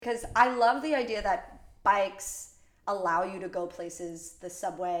Because I love the idea that bikes allow you to go places the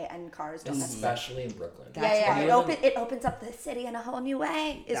subway and cars don't. Especially in Brooklyn. It opens up the city in a whole new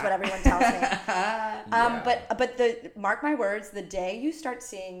way, is what everyone tells me. But mark my words, the day you start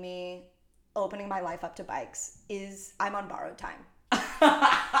seeing me opening my life up to bikes is I'm on borrowed time.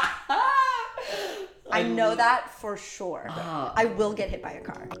 I know that for sure. I will get hit by a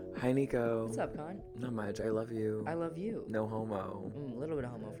car. Hi, Nico. What's up, Con? Not much. I love you. I love you. No homo. A little bit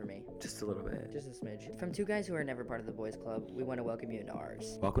of homo for me. Just a little bit. Just a smidge. From two guys who are never part of the boys club, we want to welcome you into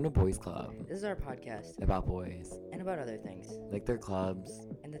ours. Welcome to Boys Club. This is our podcast. About boys. And about other things. Like their clubs.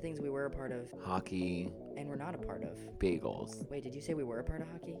 And the things we were a part of. Hockey. And we're not a part of. Bagels. Wait, did you say we were a part of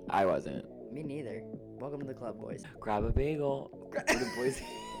hockey? I wasn't. Me neither. Welcome to the club, boys. Grab a bagel. What do boys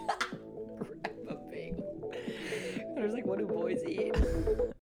Grab a bagel. I was like, what do boys eat?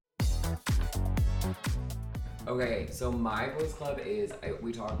 Okay, so my boys club is I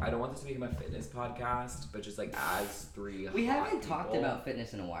don't want this to become a fitness podcast, but just like as three We hot haven't people. talked about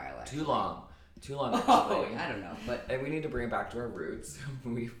fitness in a while, actually. Too long Oh, actually. I don't know, but And we need to bring it back to our roots.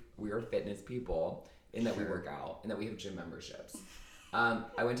 We are fitness people in that we work out and that we have gym memberships.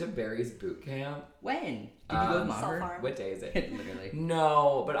 I went to Barry's boot camp. when? Did you go with Maher? Self-harm. What day is it? Literally.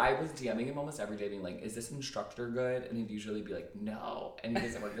 No, but I was DMing him almost every day being like, is this instructor good? And he'd usually be like, no. And he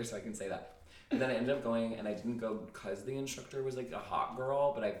doesn't work there, so I can say that. But then I ended up going, and I didn't go because the instructor was like a hot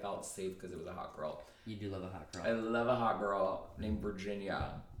girl, but I felt safe because it was a hot girl. You do love a hot girl. I love a hot girl named Virginia.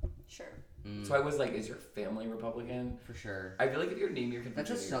 Sure. So I was like, is your family Republican? For sure. I feel like if your name, you're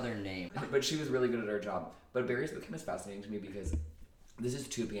That's a southern name. But she was really good at her job. But Barry's boot camp is fascinating to me because this is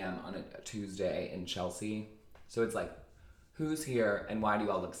 2 p.m. on a Tuesday in Chelsea. So it's like, who's here and why do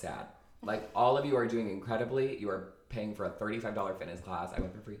you all look sad? Like, all of you are doing incredibly. You are paying for a $35 fitness class. I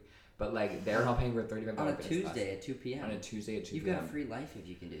went for free. But, like, they're all paying for a $35 fitness class. On a Tuesday at 2 p.m. On a Tuesday at 2 You've p.m. got a free life if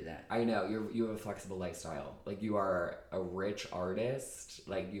you can do that. I know. You have a flexible lifestyle. Like, you are a rich artist.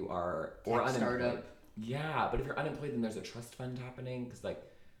 Like, you are... or Tech unemployed. startup. Yeah, but if you're unemployed, then there's a trust fund happening. Because, like,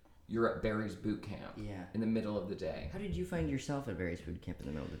 you're at Barry's boot camp. Yeah. In the middle of the day. How did you find yourself at Barry's boot camp in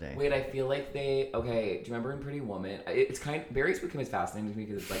the middle of the day? Wait, I feel like okay, do you remember in Pretty Woman? It's Barry's boot camp is fascinating to me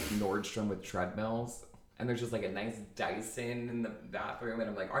because it's like Nordstrom with treadmills. And there's just like a nice Dyson in the bathroom. And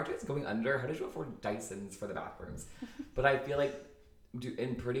I'm like, aren't you guys going under? How did you afford Dysons for the bathrooms? But I feel like,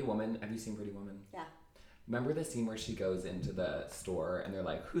 in Pretty Woman, have you seen Pretty Woman? Yeah. Remember the scene where she goes into the store and they're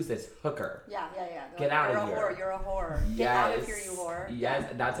like, who's this hooker? Yeah. Get out of here. You're a whore. Yes. Get out of here, you whore.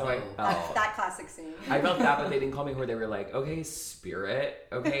 Yes, that's how I felt. That classic scene. I felt that, but they didn't call me whore. They were like, okay, spirit.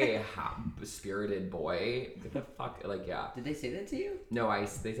 Okay, spirited boy. Get the fuck, like, yeah. Did they say that to you? No,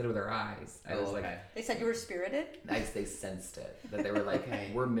 they said it with their eyes. I was okay. like, They said you were spirited? they sensed it. That they were like,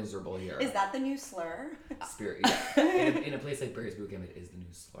 hey, we're miserable here. Is that the new slur? Spirit, yeah. In a place like Barry's Boot Camp, it is the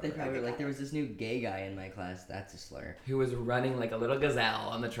new slur. They probably were like, there was this new gay guy in my class. That's a slur. Who was running like a little gazelle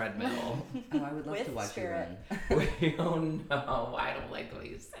on the treadmill. Oh, I would love With to watch spirit. you run. Wait, oh no, I don't like the way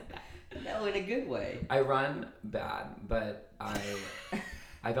you said that. No, in a good way. I run bad, but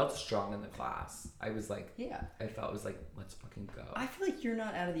I felt strong in the class. I was like, Yeah. I felt it was like, let's fucking go. I feel like you're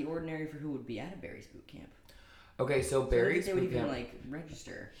not out of the ordinary for who would be at a Barry's boot camp. Okay, so So Barry's they would boot even camp. like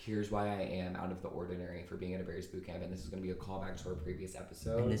register. Here's why I am out of the ordinary for being at a Barry's boot camp, and this is going to be a callback to our previous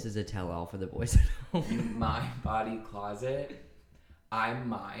episode. And this is a tell-all for the boys at home. My body closet. I'm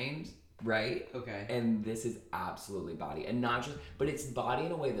mind, right? Okay. And this is absolutely body, and not just, but it's body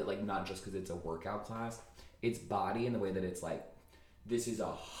in a way that like not just because it's a workout class. It's body in the way that it's like, this is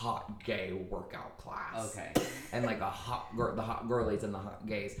a hot gay workout class. Okay. And like the hot girlies and the hot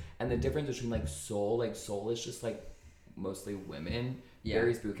gays. And the difference between soul is just like mostly women. Yeah.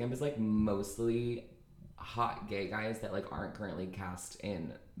 Barry's boot camp is like mostly hot gay guys that like aren't currently cast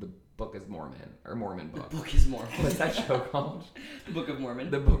in the Book is Mormon or Mormon book. The Book is Mormon. What's that show called? The Book of Mormon.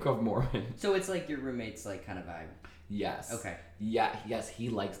 The Book of Mormon. So it's like your roommate's like kind of vibe. Yes. Okay. Yeah. Yes, he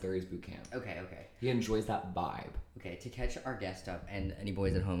likes Barry's boot camp. Okay. He enjoys that vibe. Okay, to catch our guest up and any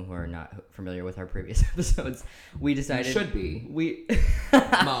boys at home who are not familiar with our previous episodes, we decided... You should be. We...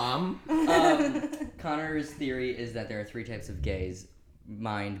 Mom. Connor's theory is that there are 3 types of gays: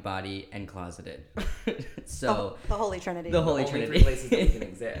 mind, body, and closeted. So... The Holy Trinity. The Holy Only Trinity. 3 places that we can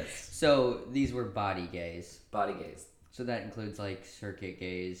exist. So these were body gays. Body gays. So that includes like circuit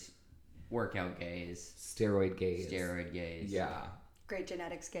gays, workout gays, Steroid gays. steroid gays. Yeah. Great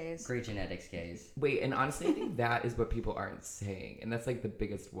genetics gays. Great genetics gays. Wait, and honestly, I think that is what people aren't saying, and that's like the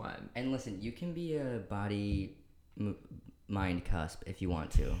biggest one. And listen, you can be a body mind cusp if you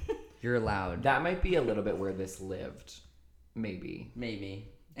want to. You're allowed. That might be a little bit where this lived, maybe. Maybe.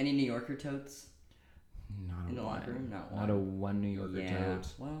 Any New Yorker totes? Not in the one. locker room? Not one. Not a one New Yorker Yeah. tote.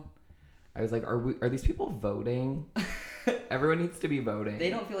 Well, I was like, are these people voting? Everyone needs to be voting. they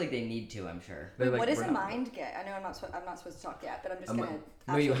don't feel like they need to, I'm sure. They're Wait, like, what is "We're a not mind gay? I know I'm not supposed to talk yet, but I'm just gonna.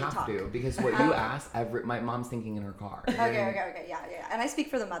 No, you absolutely have talk. to, because what you ask, my mom's thinking in her car. Okay, yeah. And I speak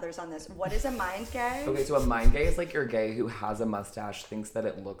for the mothers on this. What is a mind gay? Okay, so a mind gay is like your gay who has a mustache, thinks that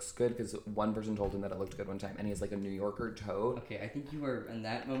it looks good, because one person told him that it looked good one time, and he has like a New Yorker tote. Okay, I think you were, in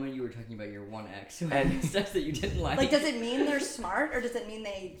that moment, you were talking about your one ex who And- had stuff that you didn't like. Like, does it mean they're smart, or does it mean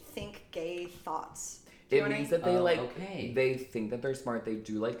they think gay thoughts? Do you It know what I means mean? that they okay. they think that they're smart, they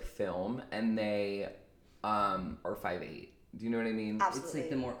do like film, and they are 5'8". Do you know what I mean? Absolutely. It's like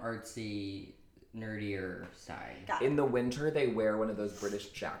the more artsy, nerdier side. Got it. In the winter, they wear one of those British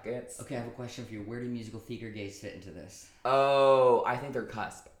jackets. Okay, I have a question for you. Where do musical theater gays fit into this? Oh, I think they're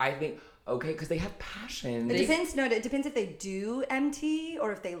cusp. I think, okay, because they have passion. It depends. No, it depends if they do MT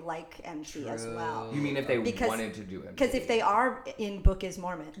or if they like MT as True. well. You mean if they Because- wanted to do it? Because if they are in Book is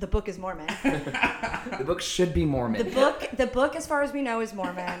Mormon, the Book is Mormon. The book should be Mormon. the book, as far as we know, is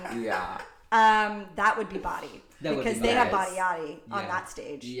Mormon. Yeah. That would be body. That would because be they have nice. body yachty on Yeah. that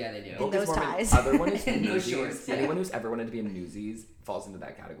stage. Yeah, they do. In Book is those Mormon. ties. Other one is And no Newsies. shorts, yeah. Anyone who's ever wanted to be in Newsies falls into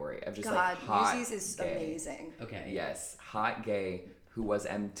that category of just God, like hot Newsies is gay. amazing. Okay. Yes, hot gay who was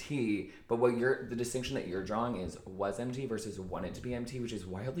MT. But what the distinction that you're drawing is was MT versus wanted to be MT, which is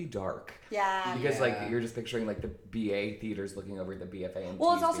wildly dark. Yeah. Because Yeah. like you're just picturing like the BA theaters looking over the BFA and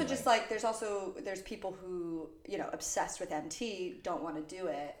Well, it's also just like there's people who, you know, obsessed with MT don't want to do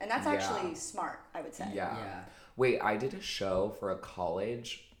it, and that's Yeah. actually smart, I would say. Yeah. Yeah. Wait, I did a show for a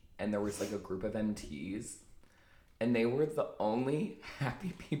college and there was like a group of MTs and they were the only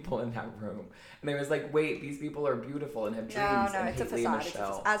happy people in that room. And I was like, wait, these people are beautiful and have dreams. No, and it's a Haley and facade. It's a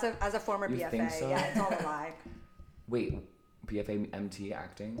Michelle. facade. As a former You BFA, think so? yeah, it's all a lie. Wait, BFA MT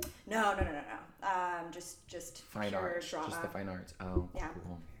acting? No. Just Fine pure arts. drama. Just the fine arts. Oh, Yeah.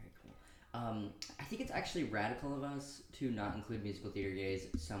 cool. Very cool. I think it's actually radical of us to not include musical theater gays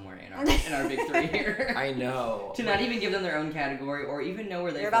somewhere in our big three here. I know. To not even give them their own category or even know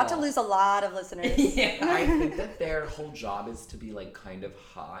where they You're about to fall. lose a lot of listeners. Yeah. I think that their whole job is to be like kind of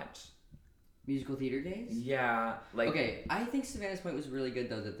hot. Musical theater gays? Yeah. Like Okay, I think Savannah's point was really good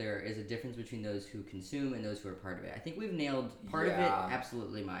though, that there is a difference between those who consume and those who are part of it. I think we've nailed part of it. Yeah.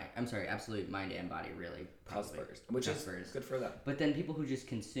 Absolute mind and body, really. Probably. Cuspers, which Cuspers. is good for them. But then people who just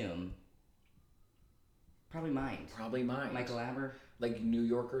consume, probably mind. Probably mine. Michael Aber. Like New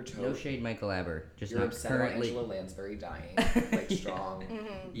Yorker tote. No shade, Michael Aber. Just You're not upset currently. about Angela Lansbury dying. Like strong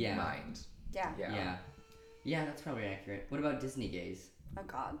Yeah. mind. Yeah. Yeah. Yeah. Yeah, that's probably accurate. What about Disney gays? Oh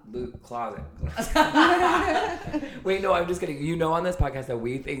God. Luke closet. Wait, no, I'm just kidding. You know, on this podcast that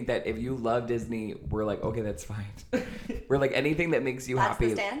we think that if you love Disney, we're like, okay, that's fine. We're like anything that makes you That's happy.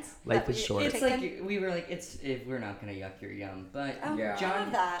 the stance. Life That is you- short. you're It's taking? like we were like, it's if we're not gonna yuck your yum, but Oh, Yeah. I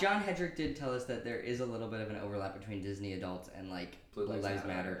love that. John Hedrick did tell us that there is a little bit of an overlap between Disney adults and like Blue Lives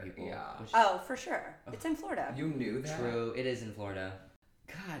Matter people. Yeah. which- Oh, for sure. It's in Florida. You knew that? True, it is in Florida.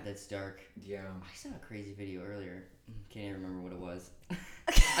 God, that's dark. Yeah. I saw a crazy video earlier. Can't even remember what it was.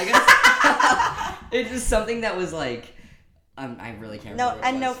 I guess it's just something that was like, I really can't No, remember.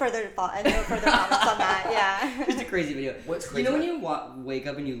 and what it no was. further thought, and no further comments on that. Yeah. Just a crazy video. What's You crazy know when about- you wake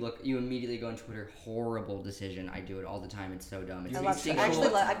up and you immediately go on Twitter, horrible decision. I do it all the time. It's so dumb. It's I love Twitter. instinctual.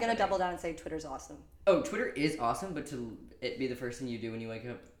 Actually, what's I'm gonna double down and say Twitter's awesome. Oh, Twitter is awesome, but to it be the first thing you do when you wake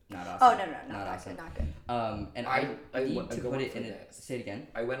up, not awesome. Oh no, not not that awesome. good, not good. And I need go to on put it for in this. Say it again.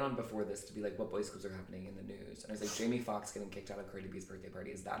 I went on before this to be like, what boys clubs are happening in the news? And I was like, Jamie Foxx getting kicked out of Cardi B's birthday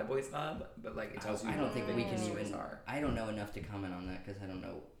party. Is that a boys club? But like, it tells you. I don't think that we can who even. boys are. I don't know enough to comment on that because I don't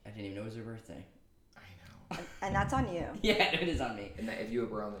know. I didn't even know it was her birthday. I know. And that's on you. Yeah, it is on me. And that if you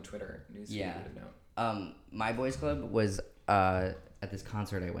were on the Twitter news, feed, Yeah. you would have known. My boys club was at this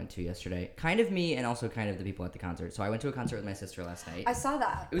concert I went to yesterday. Kind of me and also kind of the people at the concert. So I went to a concert with my sister last night. I saw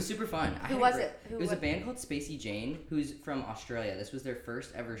that. It was super fun. Who was it? Who It was a was- band called Spacey Jane, who's from Australia. This was their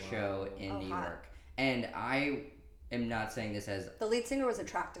first ever show in Oh, New hot. York. And I am not saying this as The lead singer was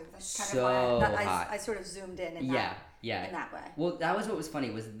attractive. That's kind So of why hot. I sort of zoomed in. yeah. In that way. Well, that was what was funny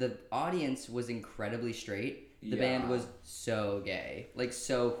was the audience was incredibly straight. The band Yeah. was so gay, like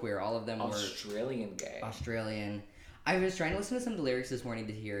so queer. All of them were Australian gay. Australian. I was trying to listen to some of the lyrics this morning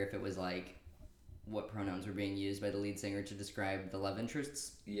to hear if it was like what pronouns were being used by the lead singer to describe the love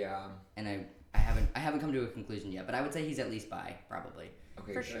interests, Yeah. and I haven't come to a conclusion yet, but I would say he's at least bi, probably.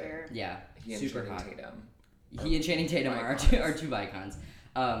 Okay. For good. sure. Yeah, He and super Channing hot. Tatum. He and Channing Tatum are two icons.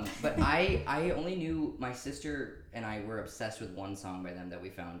 But I only knew my sister and I were obsessed with one song by them that we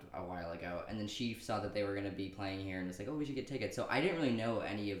found a while ago, and then she saw that they were going to be playing here and was like, oh, we should get tickets. So I didn't really know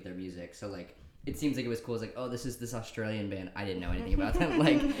any of their music. So like it seems like it was cool. It's like, oh, this is this Australian band. I didn't know anything about them.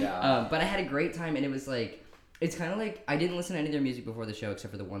 Like, but I had a great time, and it was like, it's kind of like, I didn't listen to any of their music before the show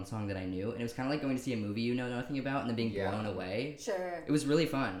except for the one song that I knew, and it was kind of like going to see a movie you know nothing about and then being blown away. Sure. It was really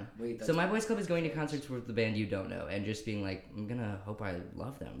fun. Wait, so My Boys Club is going to concerts with the band you don't know and just being like, I'm gonna hope I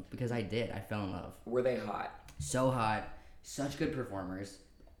love them, because I did. I fell in love. Were they hot? So hot. Such good performers.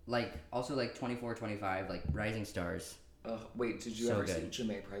 Like, also like 24, 25, like rising stars. Wait, did you So ever good. see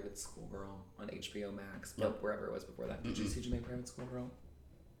Janae Private Schoolgirl on HBO Max? Nope. Wherever it was before that. Did you see Janae Private Schoolgirl?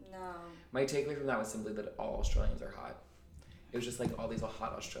 No. My takeaway from that was simply that all Australians are hot. It was just like all these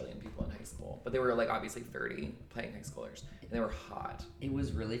hot Australian people in high school. But they were like obviously 30 playing high schoolers. And they were hot. It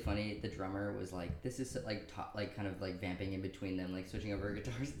was really funny. The drummer was like, this is like kind of like vamping in between them, like switching over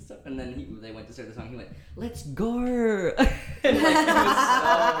guitars and stuff. And then they went to start the song. He went, "Let's go!" And like, it was so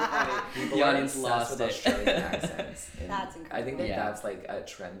funny. People The are audience obsessed lost with it. Australian accents. And That's incredible. I think that Yeah. that's like a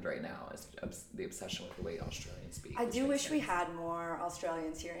trend right now, is the obsession with the way Australians speak. I which do makes wish we sense. had more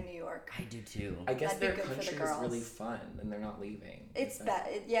Australians here in New York. I do too. I guess That'd be their good for the country is really girls. fun and they're not leaving. It's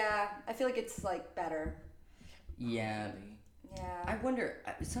yeah, I feel like it's like better. Yeah. Yeah. I wonder,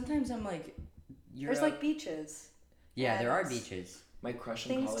 sometimes I'm like, There's like beaches. yeah, there are and beaches. My crush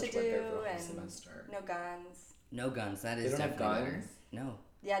in Things college to went there do for a whole and semester. no guns. No guns, that They is don't have definitely better. guns? No.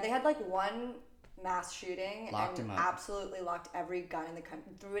 Yeah, they had like one mass shooting Locked and him up. absolutely locked every gun in the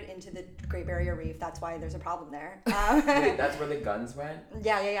country, threw it into the Great Barrier Reef. That's why there's a problem there. Wait, that's where the guns went?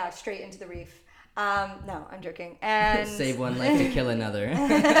 Yeah, straight into the reef. No, I'm joking. And Save one life to kill another.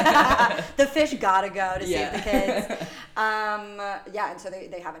 the fish gotta go to Yeah. save the kids. Yeah, and so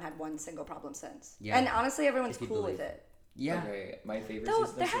they haven't had one single problem since. Yeah. And honestly, everyone's If you cool with believe. it. Yeah, Okay, my favorite Though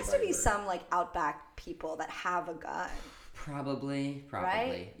season there of has to be Survivor. some like outback people that have a gun, probably.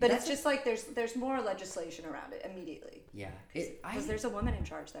 right? But That's it's just like there's more legislation around it immediately yeah. because there's a woman in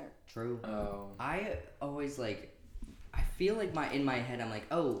charge there. True. Oh. I always like, I feel like in my head I'm like,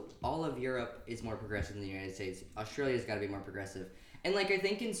 oh, all of Europe is more progressive than the United States. Australia's got to be more progressive, and like I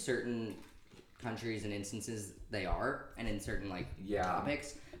think in certain countries and instances they are, and in certain like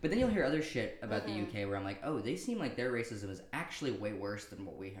topics. But then you'll hear other shit about the UK where I'm like, oh, they seem like their racism is actually way worse than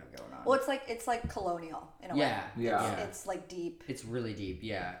what we have going on. Well, it's like colonial in a way. Yeah. It's like deep. It's really deep,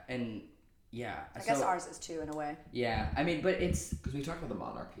 yeah, and yeah. I guess ours is too in a way. Yeah, I mean, but it's Because we talk about the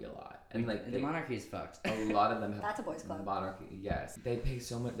monarchy a lot. And like the monarchy is fucked. a lot of them have That's a boys' club. monarchy. Yes. They pay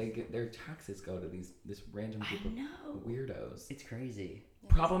so much, their taxes go to this random group of know. weirdos. It's crazy.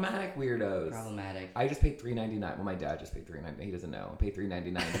 Problematic weirdos. Problematic. I just paid $3.99. Well, my dad just paid $3.99. He doesn't know. I paid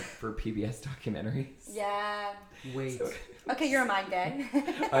 $3.99 for PBS documentaries. Yeah. Wait. So, Okay, you're a mind gay.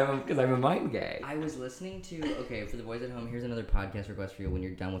 because I'm a mind gay. I was listening to, okay, for the boys at home, here's another podcast request for you when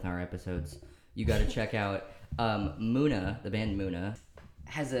you're done with our episodes. You got to check out Muna, the band Muna,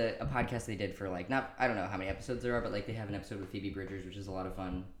 has a podcast they did for like, I don't know how many episodes there are, but like they have an episode with Phoebe Bridgers, which is a lot of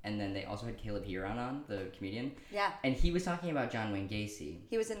fun. And then they also had Caleb Huron on, the comedian. Yeah. And he was talking about John Wayne Gacy.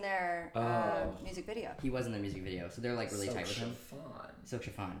 He was in their music video. He was in their music video, so they're like really tight with him. Fun. So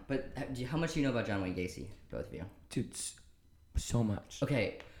chiffon. But how much do you know about John Wayne Gacy, both of you? Dude, so much.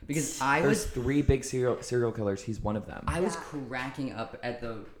 Okay, because There's 3 big serial killers. He's one of them. I was cracking up at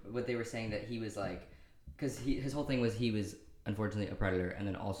what they were saying that he was like, because his whole thing was he was unfortunately a predator, and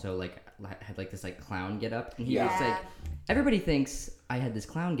then also like had like this like clown get up, and he was like, everybody thinks I had this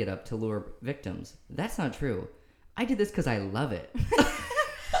clown get up to lure victims. That's not true. I did this because I love it.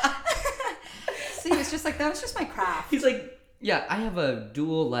 See, it's just like that was just my craft. He's like, yeah, I have a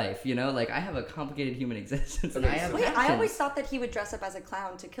dual life, you know, like I have a complicated human existence, and I have Wait, I passions. always thought that he would dress up as a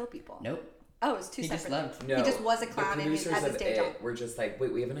clown to kill people. Nope. Oh, it was two He just separate. loved. No, he just was a the clown as producers his of day job. it were just like,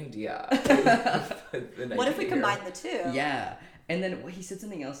 wait, we have an idea. What if we combine the two? Yeah, and then he said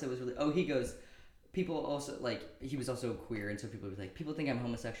something else that was really. Oh, he goes. People also like he was also queer, and so people would be like, people think I'm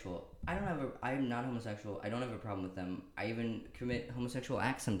homosexual. I'm not homosexual. I don't have a problem with them. I even commit homosexual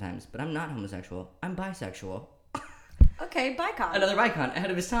acts sometimes, but I'm not homosexual. I'm bisexual. Okay, bicon. Another bicon ahead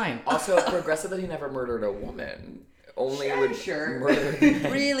of his time. Also, progressive that he never murdered a woman. Only would sure. murder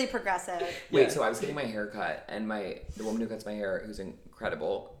men. Really progressive. Wait, Yeah. so I was getting my hair cut, and the woman who cuts my hair, who's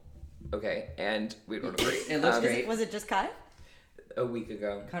incredible, okay, and we don't agree. It looks great. Was it just cut? A week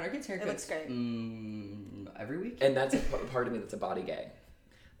ago. Connor gets haircuts. It looks great. Every week. And that's a part of me that's a body gay.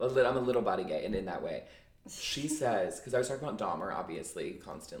 I'm a little body gay, and in that way. She says, because I was talking about Dahmer, obviously,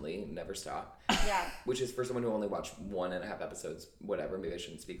 constantly, never stop. Yeah. Which is for someone who only watched 1.5 episodes, whatever, maybe I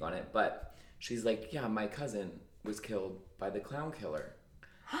shouldn't speak on it. But she's like, yeah, my cousin was killed by the clown killer.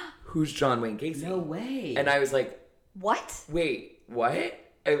 Who's John Wayne Gacy? No way. And I was like, What? wait, what?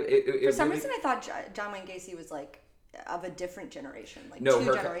 For some reason, I thought John Wayne Gacy was like of a different generation, like no,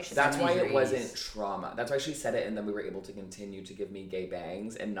 two generations. That's why it 70s. wasn't trauma. That's why she said it, and then we were able to continue to give me gay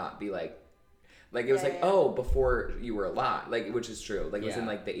bangs and not be like it was oh, before you were alive, like, which is true. Like, it was in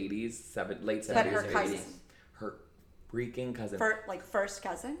like the 80s, late 70s, But her or cousin. 80s. Her freaking cousin. First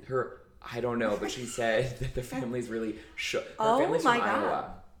cousin. I don't know, but she said that the family's really her family's my from God.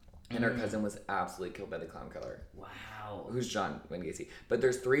 Iowa, and her cousin was absolutely killed by the clown killer. Wow. Who's John Wayne Gacy? But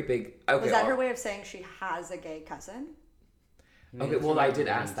there's 3 big. Okay, Was that her way of saying she has a gay cousin? Okay, well, I did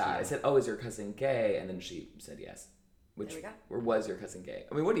ask that. I said, "Oh, is your cousin gay?" And then she said yes. Which, There we go. or was your cousin gay?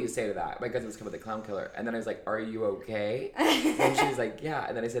 I mean, what do you say to that? My cousin was killed by the clown killer. And then I was like, "Are you okay?" And she was like, "Yeah."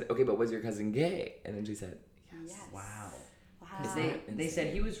 And then I said, "Okay, but was your cousin gay?" And then she said, "Yes." Wow. Wow. 'Cause they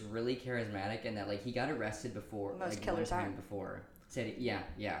said he was really charismatic and that like he got arrested before. Most like, killers one time are. before. Said he got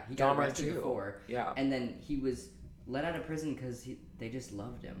Dahmer arrested too. before. Yeah. And then he was let out of prison because they just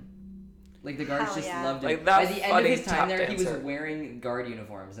loved him. Like the guards Hell just yeah. loved him. Like, that By the end of funny his time tap there, he was dancer. wearing guard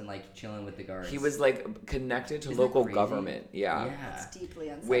uniforms and like chilling with the guards. He was like connected to Isn't that local crazy? government. Yeah. Yeah. It's deeply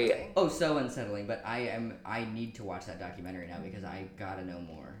unsettling. Wait. Oh, so unsettling. But I need to watch that documentary now because I gotta know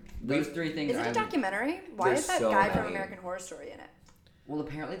more. Those 3 things. Is it a documentary? Why There's is that so guy from many. American Horror Story in it? Well,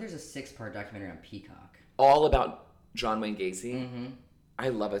 apparently there's a 6-part documentary on Peacock. All about John Wayne Gacy. Mm-hmm. I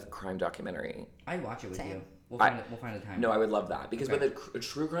love a crime documentary. I'd watch it with Same. you. We'll find a time. No, I would love that because Okay. with a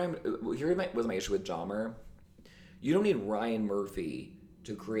true crime, here was my issue with Dahmer. You don't need Ryan Murphy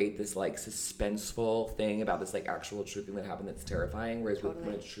to create this like suspenseful thing about this like actual true thing that happened that's terrifying. Whereas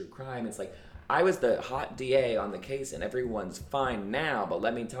when it's true crime, it's like I was the hot DA on the case and everyone's fine now, but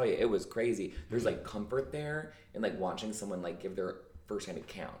let me tell you, it was crazy. There's like comfort there in like watching someone like give their firsthand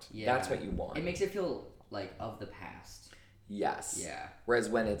account. Yeah. That's what you want. It makes it feel like of the past. Yes. Yeah. Whereas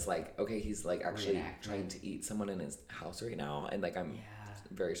when it's like, okay, he's like actually Reenactment. trying to eat someone in his house right now, and like I'm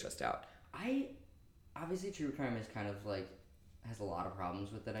very stressed out. Obviously true crime is kind of like has a lot of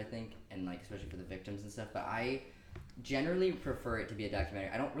problems with it, I think, and like especially for the victims and stuff. But I generally prefer it to be a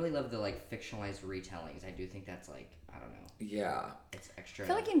documentary. I don't really love the like fictionalized retellings. I do think that's like I don't know. Yeah. It's extra. I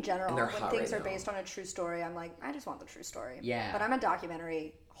feel like in general, And they're when hot things right are now. based on a true story, I'm like, I just want the true story. Yeah. But I'm a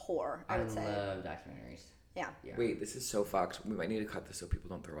documentary whore, I would say. love documentaries. Yeah. Yeah. Wait, this is so fucked. We might need to cut this so people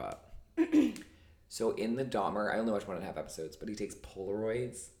don't throw up. So in the Dahmer, I only watched 1.5 episodes, but he takes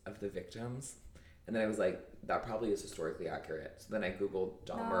Polaroids of the victims. And then I was like, that probably is historically accurate. So then I Googled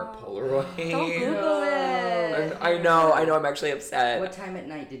Dahmer Polaroid. Don't Google it. I know, I'm actually upset. What time at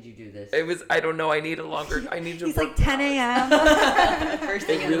night did you do this? It was, I don't know, I need to He's work like 10 a.m. First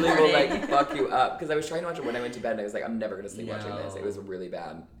thing It in the really will morning. like fuck you up. Because I was trying to watch it when I went to bed and I was like, I'm never going to sleep watching this. No. It was really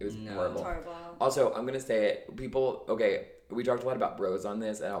bad. It was No. horrible. Horrible. Also, I'm gonna say it. People, okay, we talked a lot about Bros on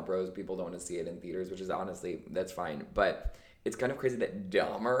this and how people don't want to see it in theaters, which is honestly that's fine. But it's kind of crazy that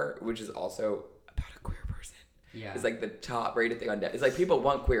Dahmer, which is also about a queer person, is like the top rated thing on Netflix. It's like people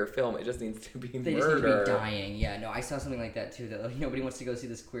want queer film. It just needs to be They murder. just need to be dying. Yeah, no, I saw something like that too. That like, nobody wants to go see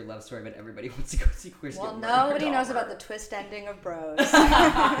this queer love story, but everybody wants to go see queers Well, get nobody murdered. knows about the twist ending of Bros.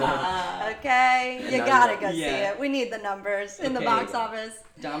 Okay? You now gotta you go know. see Yeah. it. We need the numbers in the Okay. box office.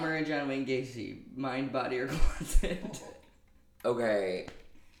 Dahmer and John Wayne Gacy, mind, body, or closet. Okay.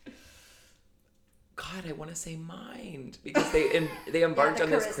 God, I want to say mind because they embarked the on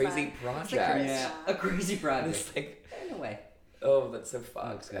this charisma. crazy It's the project. charisma. Yeah, a crazy project. It's like, In a way. oh, that's so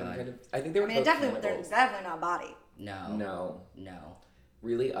fucked. Oh, I'm God. kind of, I think they were I mean, both they're cannibals. definitely not body. No.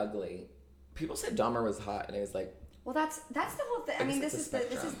 Really ugly. People said Dahmer was hot, and I was like, Well, that's the whole thing. I I mean, guess this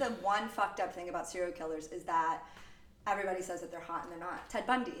it's is a the one fucked up thing about serial killers is that everybody says that they're hot and they're not. Ted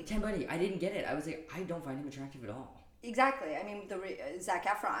Bundy. Ted Bundy, I didn't get it. I was like, I don't find him attractive at all. Exactly. I mean, Zac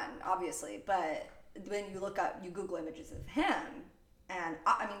Efron, obviously, but when you Google images of him, and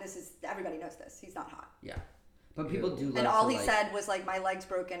I mean, everybody knows this. He's not hot. Yeah. But people do love And all to, he like, said was like, "My leg's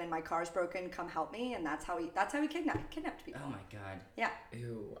broken and my car's broken. Come help me." And that's how he kidnapped people. Oh my god. Yeah.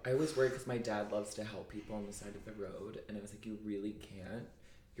 ew. I was worried because my dad loves to help people on the side of the road, and I was like, you really can't.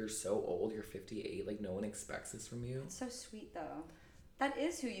 You're so old. You're 58. Like, no one expects this from you. It's so sweet though. That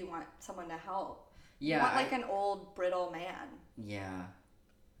is who you want someone to help. Yeah. You want like an old brittle man. Yeah.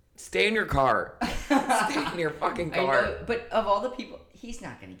 Stay in your car. Stay in your fucking I car. know, but of all the people, he's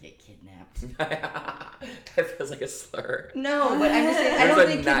not gonna get kidnapped. That feels like a slur. No, but I'm just saying, I There's don't a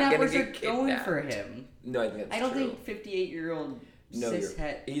think not gonna kidnappers are get going kidnapped. for him. No, I think that's I don't true. think 58-year-old No,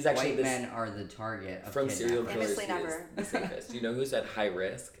 cishet he's actually white this- men are the target of From serial kidnappers. killers, Famously he never. is the safest. You know who's at high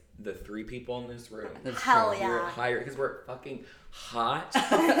risk? The 3 people in this room. That's Hell true. yeah. We're higher because we're fucking hot,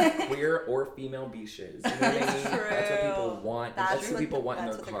 queer or female beaches. You know what I mean? True. That's what people want. That's what people want in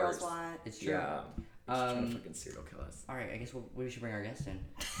that's their what cars. the girls want. It's true. Yeah. trying to fucking serial kill us. All right, I guess we should bring our guest in.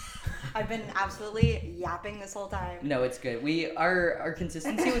 I've been absolutely yapping this whole time. No, it's good. Our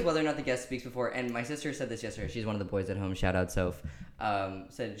consistency with whether or not the guest speaks before, and my sister said this yesterday. She's one of the boys at home. Shout out Soph.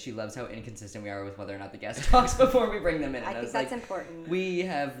 Said she loves how inconsistent we are with whether or not the guest talks before we bring them in. I think that's important. We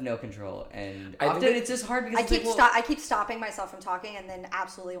have no control, and I often think it's just hard because I keep stopping myself from talking and then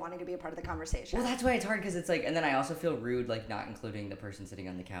absolutely wanting to be a part of the conversation. Well, that's why it's hard because it's like, and then I also feel rude like not including the person sitting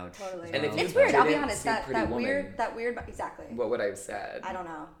on the couch. Totally. And if you it's weird. I'll be didn't honest. see Pretty That Woman, weird. Exactly. What would I have said? I don't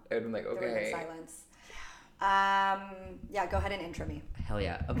know. I would have been like, There would have been okay. silence. Yeah, go ahead and intro me. Hell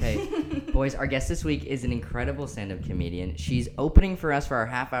yeah. Okay. Boys, our guest this week is an incredible stand-up comedian. She's opening for us for our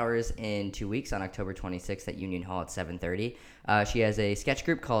half hours in 2 weeks on October 26th at Union Hall at 7:30. She has a sketch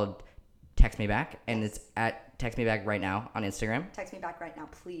group called Text Me Back, and it's at Text Me Back right now on Instagram. Text me back right now,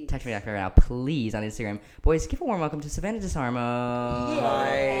 please. Text Me Back right now, please, on Instagram. Boys, give a warm welcome to Savannah DesOrmeaux.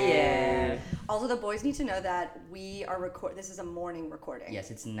 Hi. Also, the boys need to know that we are this is a morning recording.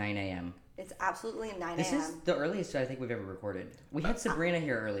 Yes, it's 9 a.m. It's absolutely 9 a.m. This is the earliest I think we've ever recorded. We had Sabrina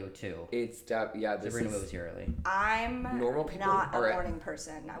here early too. It's this Sabrina is was here early. I'm normal people not a are- morning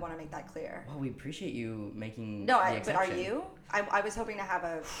person. I want to make that clear. Well, we appreciate you making No, the but are exception. you? I was hoping to have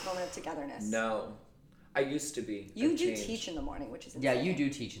a moment of togetherness. No, I used to be. You I've do changed. teach in the morning, which is insane. Yeah, you do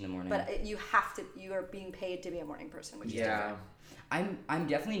teach in the morning. But you have to. You are being paid to be a morning person, which is Yeah. different. I'm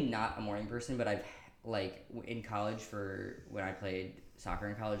definitely not a morning person, but I've like in college for when I played soccer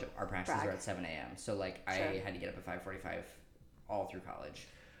in college, our practices were at 7 a.m. So like I had to get up at 5:45 all through college.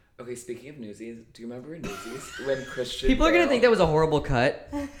 Okay, speaking of Newsies, do you remember Newsies when Christian? People are gonna think that was a horrible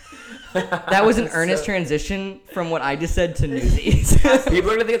cut. That was an earnest transition from what I just said to Newsies.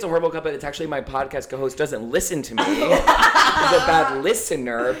 People are gonna think it's a horrible cut, but it's actually my podcast co-host doesn't listen to me. He's a bad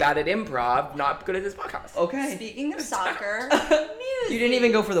listener, bad at improv, not good at this podcast. Okay. Speaking of soccer, You didn't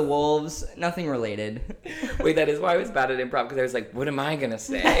even go for the Wolves. Nothing related. Wait, that is why I was bad at improv, because I was like, what am I gonna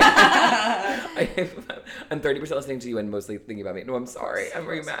say? I'm 30% listening to you and mostly thinking about me. No, I'm sorry. I'm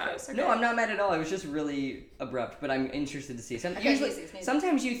very mad. No, I'm not mad at all. I was just really abrupt, but I'm interested to see. Newsies.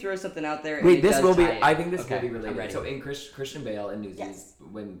 Sometimes you throw something out there. And Wait, it this does will be. tie in. I think this Okay, will be I'm related. ready. So in Christian Bale and Newsies, Yes.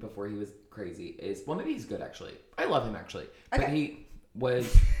 before he was crazy, maybe he's good actually. I love him actually, Okay. but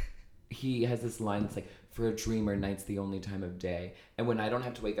he has this line that's like, "For a dreamer, night's the only time of day." And when I don't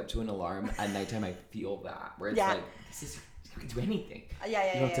have to wake up to an alarm at nighttime, I feel that where it's like, this is, you can do anything. You You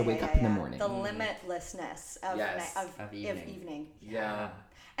don't have to wake up in the morning. The limitlessness of Yes. of evening. Yeah.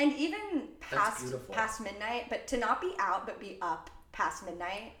 And even That's beautiful. past midnight, but to not be out but be up past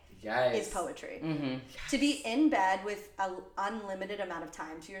midnight Yes. is poetry. Mm-hmm. To be in bed with an unlimited amount of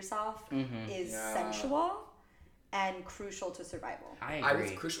time to yourself is Yeah. sensual and crucial to survival. I I agree.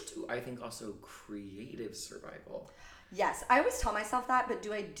 was crucial to, I think, also creative survival. Yes, I always tell myself that, but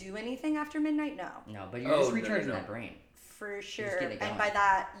do I do anything after midnight? No. No, but you're Oh, just no, no, recharging no. that brain. For just sure. get it And going. by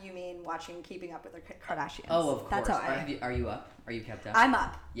that, you mean watching Keeping Up with the Kardashians. Oh, of course. That's how Are you up? Are you kept up? I'm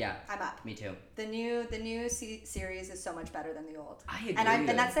up. Yeah. I'm up. Me too. The new series is so much better than the old. I agree.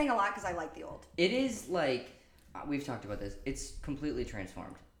 And that's saying a lot because I like the old. It is like we've talked about this. It's completely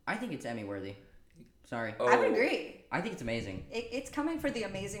transformed. I think it's Emmy worthy. Sorry. Oh. I would agree. I think it's amazing. It's coming for the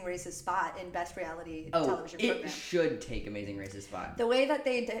Amazing Race's spot in Best Reality Oh, Television it Program. should take Amazing Race's spot. The way that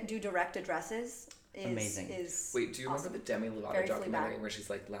they do direct addresses is Amazing. Is Wait, do you awesome. remember the Demi Lovato Very documentary Fleabag. where she's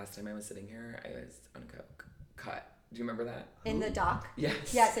like, last time I was sitting here, I was on coke. Cut. Do you remember that? In the doc?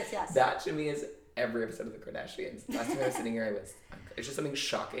 Yes. Yes. That to me is every episode of the Kardashians. Last time I was sitting here, I was on coke. It's just something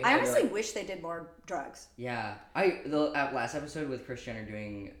shocking. I and you're honestly like, wish they did more drugs. Yeah. The last episode with Kris Jenner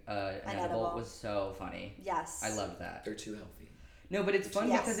doing an edible was so funny. Yes. I loved that. they're too healthy. No, but it's fun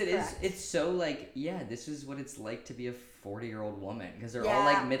Yes, because correct. it's so like, yeah, this is what it's like to be a 40-year-old woman because they're all Yeah.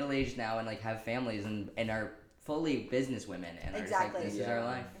 like middle-aged now and like have families and are fully business women and they're just like, Exactly. this is our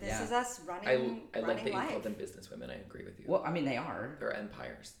life. This yeah. is us I running like that you life. call them businesswomen. I agree with you. Well, I mean, they are They're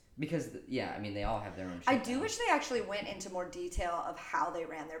empires. because I mean, they all have their own. Shit I do now. wish they actually went into more detail of how they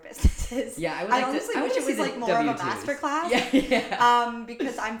ran their businesses. Yeah, I would. I Like honestly I wish would it was see like the more of a W2s. master class. Yeah.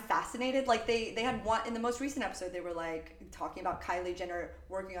 Because I'm fascinated. Like they had one in the most recent episode. They were like talking about Kylie Jenner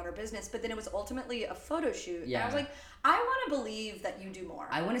working on her business, but then it was ultimately a photo shoot. Yeah. And I was like, I want to believe that you do more.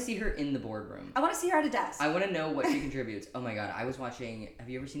 I want to see her in the boardroom. I want to see her at a desk. I want to know what she contributes. Oh my god, I was watching. Have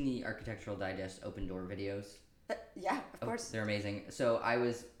you ever seen the Architectural Digest Open Door videos? Yeah, of course. They're amazing. So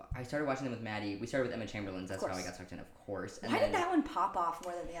I started watching them with Maddie. We started with Emma Chamberlain's. That's how I got sucked in, of course. And Why then, did that one pop off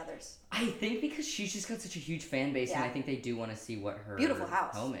more than the others? I think because she's just got such a huge fan base, and Yeah. I think they do want to see what her Beautiful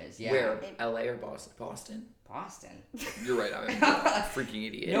house. home is. Yeah. Where? LA or Boston? Boston? Boston. You're right. I'm a freaking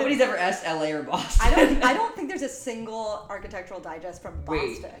idiot. Nobody's ever asked LA or Boston. I don't think there's a single Architectural Digest from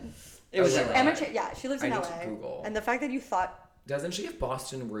Wait. Boston. It was Oh, LA. Emma, she lives in I LA. need to Google. And the fact that you thought, Doesn't she have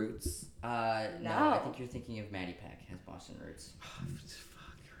Boston roots? No, I No. think you're thinking of Maddie Peck has Boston roots. Fuck,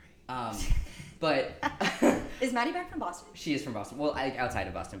 you're right. But is Maddie back from Boston? she is from Boston. Well, outside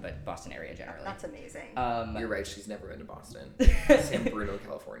of Boston, but Boston area generally. That's amazing. You're right. She's never been to Boston. San Bruno,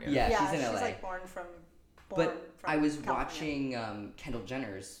 California. Yeah, yeah, she's in LA. like born from I was California. watching Kendall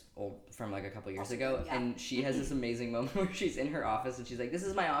Jenner's from like a couple years Also ago, good, yeah. and she has this amazing moment where she's in her office and she's like, "This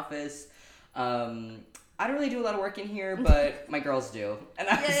is my office. I don't really do a lot of work in here, but my girls do." And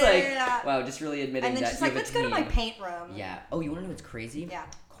I was like, "Wow, just really admitting And then that she's you like, have a let's go to my team." paint room. Yeah. Oh, you want to know what's crazy? Yeah.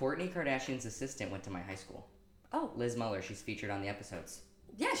 Kourtney Kardashian's assistant went to my high school. Oh. Liz Muller. She's featured on the episodes.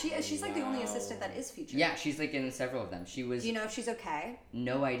 Yeah, she's like the only Wow. assistant that is featured. Yeah, she's like in several of them. She was. Do you know if she's okay?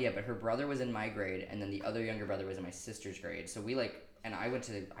 No idea, but her brother was in my grade, and then the other younger brother was in my sister's grade. So we like, and I went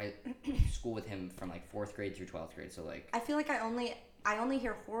to school with him from like 4th grade through 12th grade. So like, I feel like I only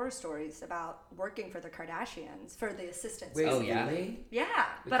hear horror stories about working for the Kardashians, for the assistants. Wait, Oh, yeah? really? Yeah,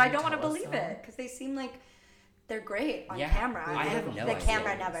 Wait, but can I you don't want to tell us believe some? it because they seem like they're great on Yeah, camera. I have no the idea.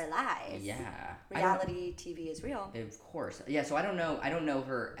 camera never lies. yeah, Reality TV is real. Of course. Yeah, so I don't know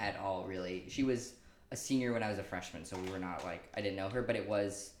her at all, really. She was a senior when I was a freshman, so we were not like, I didn't know her, but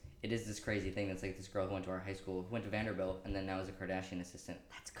it is this crazy thing that's like this girl who went to our high school, who went to Vanderbilt, and then now is a Kardashian assistant.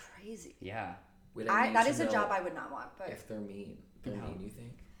 That's crazy. Yeah. Wait, I need That to is a know job I would not want, but If they're mean. They're No. mean, you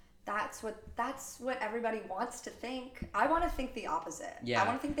think? that's what everybody wants to think. I want to think the opposite. Yeah. I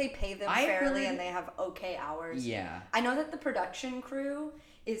want to think they pay them I fairly heard- and they have okay hours. Yeah. I know that the production crew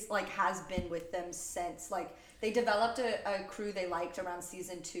is like has been with them since like they developed a crew they liked around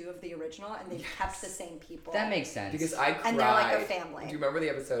season 2 of the original and they've kept the same people. That makes sense. Because I cried. And they're like a family. Do you remember the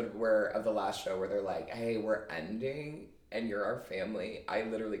episode of the last show where they're like, "Hey, we're ending, and you're our family"? I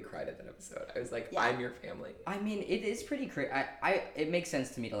literally cried at that episode. I was like, Yeah. "I'm your family." I mean, it is pretty crazy. It makes sense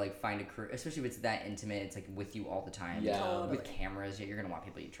to me to like find a crew, especially if it's that intimate. It's like with you all the time. Yeah. Totally. With cameras, you're gonna want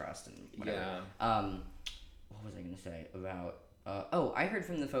people you trust and whatever. Yeah. What was I gonna say about? I heard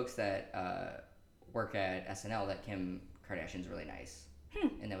from the folks that work at SNL that Kim Kardashian's really nice,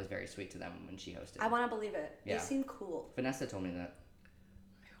 and that was very sweet to them when she hosted. I want to believe it. Yeah. They seem cool. Vanessa told me that.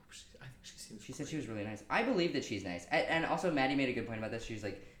 I think she seems. She said she was really nice. I believe that she's nice. And also, Maddie made a good point about this. She's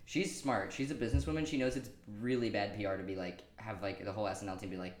like, she's smart. She's a businesswoman. She knows it's really bad PR to be like, have like the whole SNL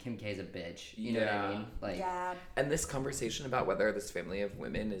team be like, Kim K's a bitch. You know what I Yeah. mean? Like, Yeah. And this conversation about whether this family of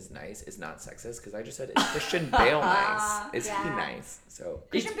women is nice is not sexist because I just said, is Christian Bale nice? Is he Yeah. nice? So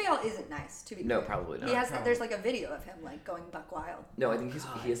Christian Bale isn't nice, to be No, clear. probably not. He has Probably. there's like a video of him like going buck wild. no, I think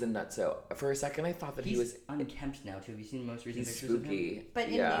he is a nutso. For a second, I thought that he's he was unkempt now too. Have you seen the most recent he's pictures of him? spooky. But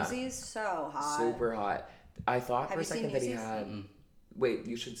in yeah, Newsies, so hot. super hot. I thought Have for a you seen second that he Newsies? had. Wait,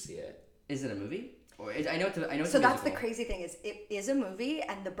 you should see it. Is it a movie? Or I know it's a So musical. that's the crazy thing is it is a movie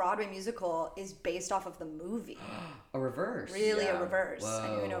and the Broadway musical is based off of the movie. A reverse. Really Yeah. a reverse.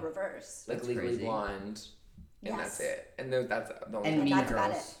 Whoa. And you know reverse. Like That's Legally crazy. Blonde, and Yes. that's it. And that's the only. And time- Mean that's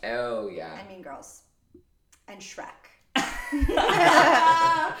about Girls. Oh yeah. And Mean Girls. And Shrek.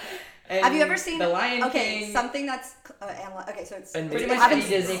 And Have you ever seen The Lion okay, King? something that's okay, so it's And Pretty Maybe much happens- any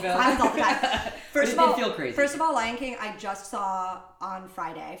Disney film. happens all the time. But First it of all, did feel crazy. First of all, Lion King I just saw on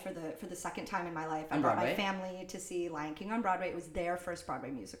Friday for the second time in my life. I On brought Broadway? my family to see Lion King on Broadway. It was their first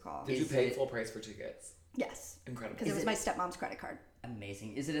Broadway musical. Did you Is pay it- full price for tickets? Yes. Incredible. Because it was it- my stepmom's credit card.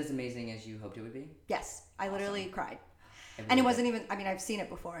 Amazing. Is it as amazing as you hoped it would be? Yes. I literally cried. I And it believe wasn't even, I mean, I've seen it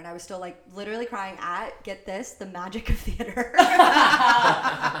before, and I was still like literally crying at, get this, the magic of theater.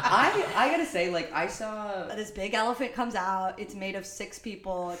 I gotta say, like, I saw. This big elephant comes out, it's made of 6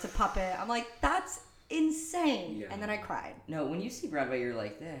 people, it's a puppet. I'm like, that's insane. Yeah. And then I cried. No, when you see Broadway, you're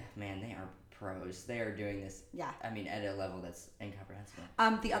like, man, they are pros. They are doing this. Yeah. I mean, at a level that's incomprehensible.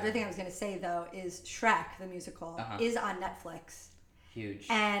 The other thing I was going to say, though, is Shrek, the musical, Uh-huh. is on Netflix. Huge.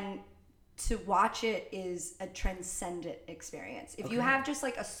 And to watch it is a transcendent experience. If you Okay. have just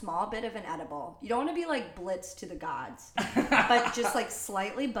like a small bit of an edible, you don't want to be like blitzed to the gods, but just like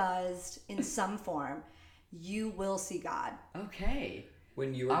slightly buzzed in some form, you will see God. Okay.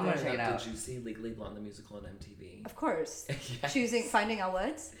 When you were I'm gonna growing check it up, out. did you see Legally Blonde the musical on MTV? Of course. Yes. Finding Elle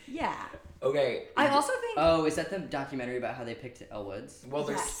Woods? Yeah. Okay. I also think Oh, is that the documentary about how they picked Elle Woods? Well,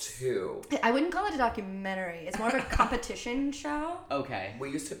 there's Yes. 2. I wouldn't call it a documentary. It's more of a competition show. Okay. We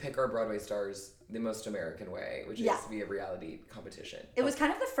used to pick our Broadway stars the most American way, which Yeah. is via reality competition. It was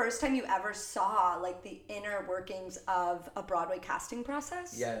kind of the first time you ever saw like the inner workings of a Broadway casting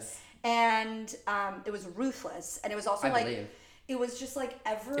process. Yes. And it was ruthless, and it was also I like believe. it was just like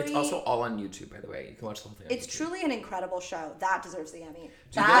every. It's also all on YouTube, by the way. You can watch the whole thing on It's YouTube. truly an incredible show. That deserves the Emmy.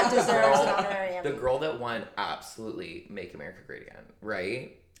 Do you That know the deserves girl- an honorary Emmy. The girl that won absolutely Make America Great Again,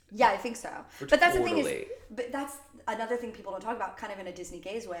 right? Yeah, I think so. But that's the thing is, Totally. but that's another thing people don't talk about, kind of in a Disney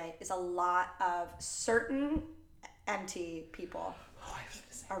gaze way, is a lot of certain MT people Oh, I was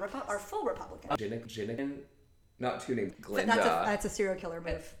gonna say. are full Republican. Jinnigan, not two names. But Glinda. that's a serial killer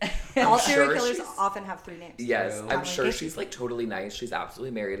move. All serial sure killers she's- often have 3 names. Yes, True. I'm sure Like, she's like totally nice. She's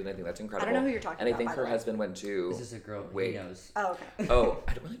absolutely married, and I think that's incredible. know who you're talking and about, I think by her the way. husband went to. This is a girl. Wait. He knows. Oh, okay. Oh,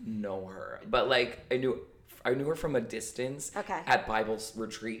 I don't really know her, but like I knew her from a distance. Okay. At Bible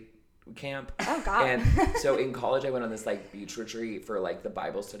retreat camp. Oh, God. And so in college, I went on this like beach retreat for like the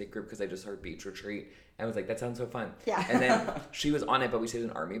Bible study group because I just heard beach retreat, and I was like, that sounds so fun. Yeah. And then she was on it, but we stayed in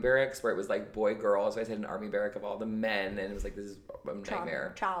army barracks where it was like boy girl, so I stayed in an army barrack of all the men, and it was like this is a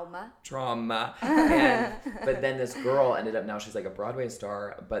nightmare. Trauma. But then this girl ended up, now she's like a Broadway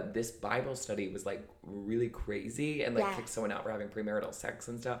star, but this Bible study was like really crazy and like Yeah. kicked someone out for having premarital sex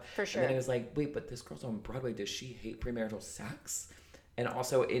and stuff. For sure. And then I was like, wait, but this girl's on Broadway. Does she hate premarital sex? And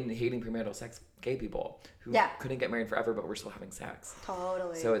also in hating premarital sex, gay people who Yeah. couldn't get married forever, but were still having sex.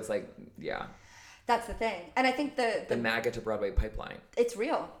 Totally. So it's like, yeah, That's the thing. And I think the MAGA to Broadway pipeline. it's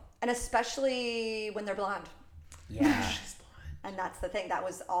real. And especially when they're blonde. Yeah. She's blonde. And that's the thing. That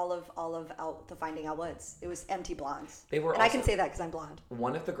was all of the Finding Out Woods. It was empty blondes. They were and I can also- say that because I'm blonde.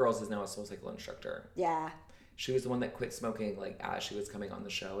 One of the girls is now a SoulCycle instructor. Yeah. She was the one that quit smoking like as she was coming on the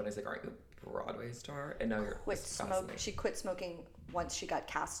show, and I was like, "Aren't you a Broadway star?" And now you're fascinating. She quit smoking once she got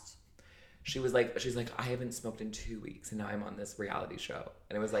cast. She's like, I haven't smoked in 2 weeks, and now I'm on this reality show,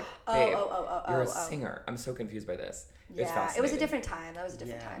 and it was like, Oh, babe, oh, you're a oh. singer. I'm so confused by this. It's Yeah, fascinating. it was a different time. That was a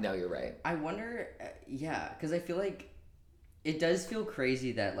different Yeah. time. No, you're right. I wonder, yeah, because I feel like it does feel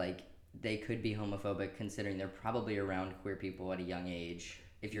crazy that like they could be homophobic considering they're probably around queer people at a young age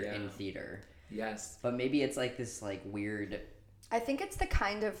if you're Yeah. in theater. Yes. But maybe it's like this like weird. I think it's the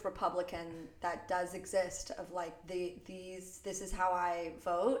kind of Republican that does exist of like this is how I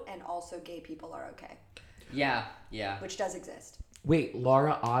vote, and also gay people are okay, Yeah, yeah. which does exist. Wait,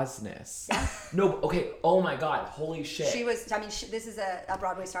 Laura Osnes. No, okay. Oh my God. Holy shit. She was. I mean, this is a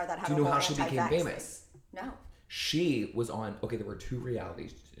Broadway star that had. Do you a know whole how she became anti-vax famous? thing. No. She was on. Okay, there were 2 reality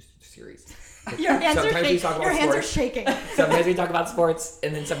series. Your hands are Sometimes we shaking. talk about Your hands are sports. shaking. Sometimes we talk about sports,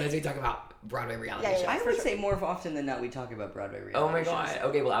 and then sometimes we talk about Broadway reality Yeah, shows. yeah, I for would sure. say more often than not we talk about Broadway reality Oh my shows. God.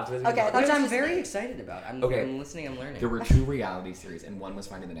 Okay, well after this, we Okay, talk that's Which what I'm I'm very saying. excited about. I'm listening, I'm learning. There were 2 reality series, and one was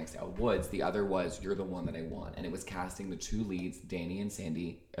Finding the Next Out Woods. The other was You're the One That I Want, and it was casting the 2 leads, Danny and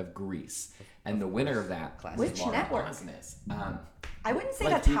Sandy of Grease. And the winner of that Classic. was Which Laura network? Osnes. I wouldn't say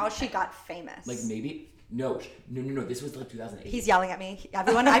Like, that's dude, how she got famous. Like maybe no. This was like 2008. He's yelling at me.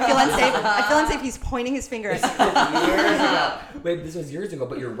 Everyone, I feel unsafe. I feel unsafe. He's pointing his finger at me. years ago. Wait, this was years ago,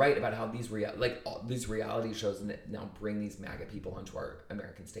 but you're right about how these these reality shows now bring these MAGA people onto our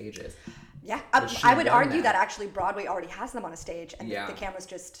American stages. Yeah, But she I would won argue that. that actually Broadway already has them on a stage, and Yeah. the cameras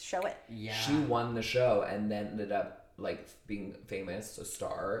just show it. Yeah. She won the show and then ended up like being famous, a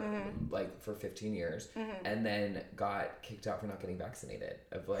star, Mm-hmm. like for 15 years, and then got kicked out for not getting vaccinated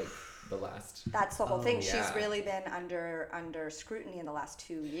of like the last. That's the whole thing. yeah. She's really been under scrutiny in the last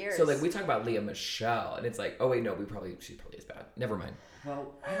 2 years. So like we talk about Leah Michelle, and it's like, oh wait, no, she probably is bad. Never mind.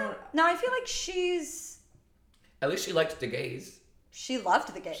 Well, I don't. No, I feel like she's. At least she liked the gays. She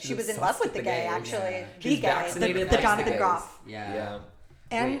loved the gay. She was in obsessed love with with the the gay, gays. actually. Yeah. The She's gay, vaccinated, the likes Jonathan the gays. Groff. Yeah. Yeah.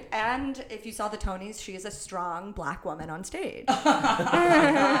 And if you saw the Tonys, she is a strong black woman on stage. Oh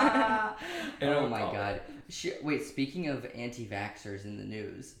my God. Wait, speaking of anti-vaxxers in the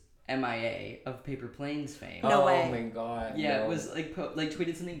news, MIA of Paper Planes fame. No oh way. my God. Yeah, no. it was like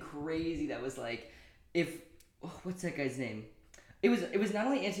tweeted something crazy that was like, what's that guy's name? It was not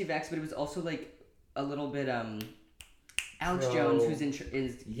only anti-vax, but it was also like a little bit Alex Bro. Jones, who's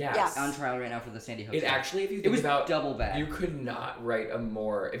is Yes. on trial right now for the Sandy Hook. It stuff. actually, if you It think was about double bad. you could not write a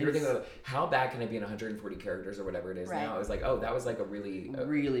more. If you're thinking about how bad can it be in 140 characters or whatever it is Right. now, it was like, oh, that was like a really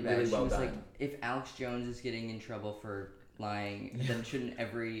really bad. really She well was done. like, if Alex Jones is getting in trouble for lying, then shouldn't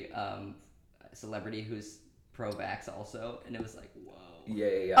every celebrity who's pro-vax also? And it was like, whoa.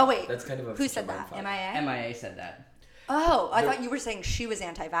 yeah. Oh, wait. That's kind of a Who such a said that? mindfuck. MIA? MIA said that. Oh, I thought you were saying she was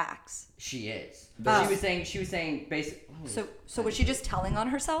anti-vax. She is. Oh. She was saying basically. So was she just telling on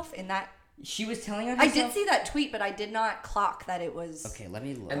herself in that? She was telling on I herself. did see that tweet, but I did not clock that it was. Okay, let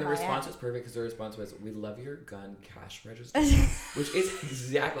me look. And the MIA. response was perfect because the response was, "We love your gun cash register," which is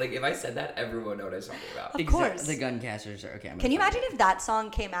exactly like if I said that, everyone would know what I was talking about. Of course. The gun casters are okay. I'm Can gonna you find imagine if that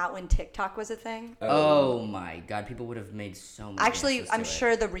song came out when TikTok was a thing? Oh my God! People would have made so much. Actually, I'm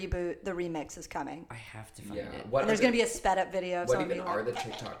sure the remix is coming. I have to find Yeah. it. What And there's are going to be a sped up video of What someone even being are like, the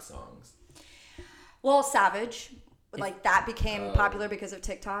TikTok songs? Well, Savage Like that became popular because of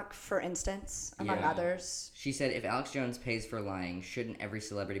TikTok, for instance, among others. She said, if Alex Jones pays for lying, shouldn't every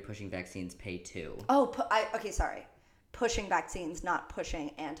celebrity pushing vaccines pay too? Oh, okay, sorry. Pushing vaccines, not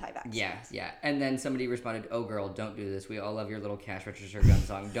pushing anti-vaccines. Yeah. And then somebody responded, oh girl, don't do this. We all love your little cash register gun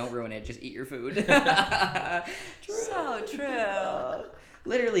song. Don't ruin it. Just eat your food. True. So true.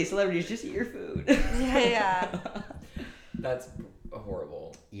 Literally, celebrities, just eat your food. Yeah. That's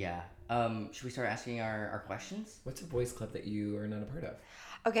horrible. Yeah. Should we start asking our questions? What's a boys club that you are not a part of?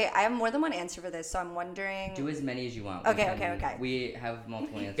 Okay, I have more than one answer for this, so I'm wondering. Do as many as you want. Okay. We have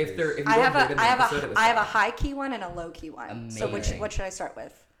multiple answers. If I have a high key one and a low key one. Amazing. So what should I start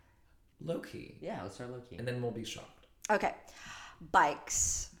with? Low key. Yeah, let's start low key. And then we'll be shocked. Okay,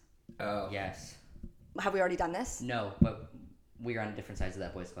 bikes. Oh. Yes. Have we already done this? No, but we are on different sides of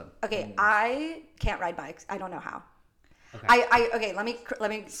that boys club. Okay, I can't ride bikes. I don't know how. Okay. Okay. Let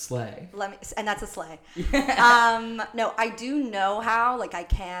me Slay. and that's a sleigh. No, I do know how. Like I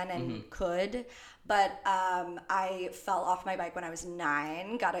can and could, but I fell off my bike when I was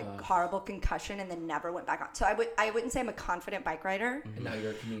 9, got a horrible concussion, and then never went back on. So I wouldn't say I'm a confident bike rider. And now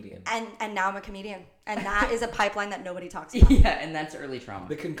you're a comedian. And now I'm a comedian, and that is a pipeline that nobody talks about. Yeah, and that's early trauma.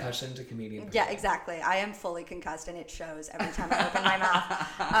 The concussion to comedian. Yeah, exactly. I am fully concussed, and it shows every time I open my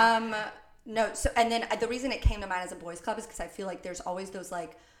mouth. No, so and then the reason it came to mind as a boys club is because I feel like there's always those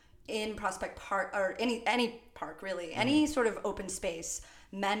like in Prospect Park or any park really, any sort of open space,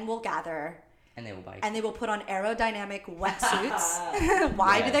 men will gather and they will bike. And they will put on aerodynamic wetsuits.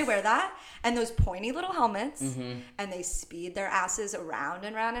 Why do they wear that? And those pointy little helmets, and they speed their asses around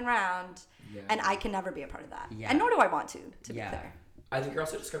and round and round. Yeah. And I can never be a part of that. Yeah. And nor do I want to be clear. I think you're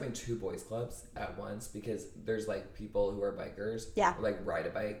also describing 2 boys clubs at once because there's like people who are bikers. Yeah. Who, like ride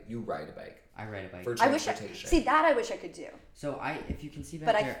a bike. You ride a bike. I ride a bike. For transportation. I wish I could do. So if you can see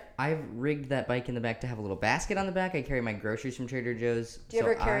back there, I've rigged that bike in the back to have a little basket on the back. I carry my groceries from Trader Joe's. Do you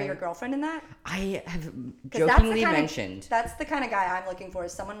ever carry your girlfriend in that? I have jokingly mentioned. That's the kind of guy I'm looking for,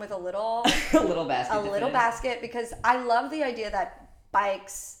 is someone with a little basket. A little basket, because I love the idea that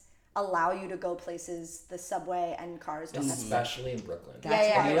bikes allow you to go places the subway and cars don't. Especially in Brooklyn.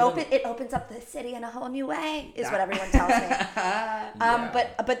 It opens up the city in a whole new way, is what everyone tells me.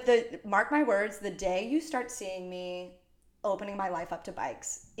 But mark my words, the day you start seeing me opening my life up to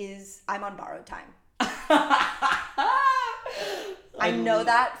bikes is I'm on borrowed time. I know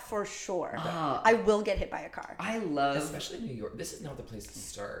that for sure. I will get hit by a car. Especially in New York. This is not the place to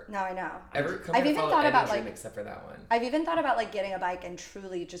start. No, I know. I've even thought about except for that one. I've even thought about like getting a bike and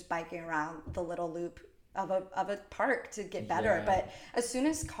truly just biking around the little loop of a park to get better. Yeah. But as soon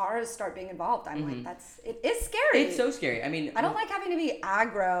as cars start being involved, I'm like, it is scary. It's so scary. I mean, I don't like having to be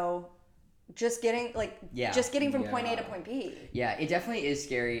aggro. Just getting from point A to point B. Yeah, it definitely is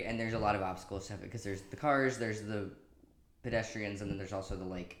scary, and there's a lot of obstacles to it because there's the cars, there's the pedestrians, and then there's also the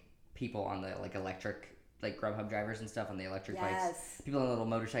like people on the like electric like Grubhub drivers and stuff on the electric bikes. People on the little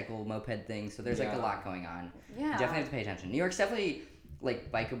motorcycle moped things. So there's like a lot going on. Yeah, you definitely have to pay attention. New York's definitely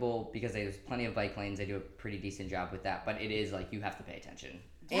like bikeable because there's plenty of bike lanes. They do a pretty decent job with that, but it is like you have to pay attention.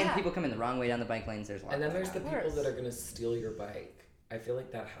 Yeah. And people come in the wrong way down the bike lanes. There's a lot. And then there's the people that are gonna steal your bike. I feel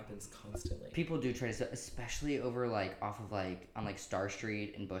like that happens constantly. People do try to, especially over like off of like on like Star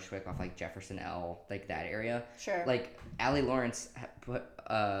Street in Bushwick, off like Jefferson L, like that area. Sure. Like Allie Lawrence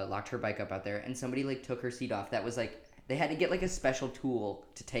locked her bike up out there, and somebody like took her seat off. That was like they had to get like a special tool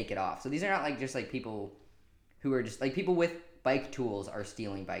to take it off. So these are not like just like people who are just like people with bike tools are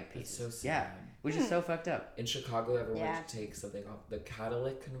stealing bike pieces. It's so sad. Yeah, which is so fucked up. In Chicago, everyone went to take something off the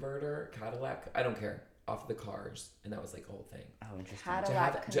Cadillac. I don't care. Off the cars, and that was like a whole thing. Oh,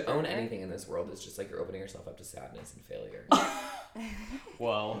 interesting. To own anything in this world is just like you're opening yourself up to sadness and failure.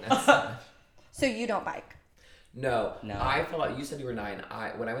 Whoa. So you don't bike? No. I thought you said you were 9.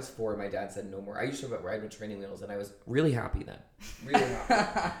 When I was 4, my dad said no more. I used to ride with training wheels, and I was really happy then. Really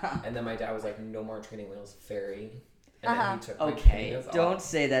happy. And then my dad was like, no more training wheels, ferry. And then he took my training wheels don't off.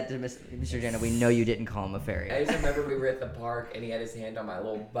 say that to Mr. Jenna. We know you didn't call him a fairy. I just remember we were at the park, and he had his hand on my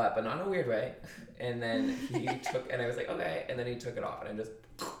little butt, but not in a weird way. And then he took, and I was like, okay. And then he took it off,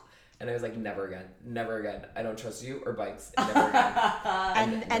 and I was like, never again. I don't trust you or bikes. Never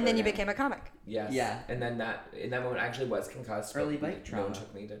again. and then you became a comic. Yes. Yeah. And then in that moment, I actually was concussed. Early bike trauma. No one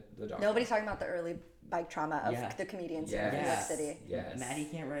took me to the doctor. Nobody's talking about the early bike trauma of the comedians in New York City. Yes. Maddie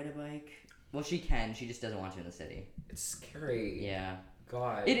can't ride a bike. Well, she can. She just doesn't want to in the city. It's scary. Yeah.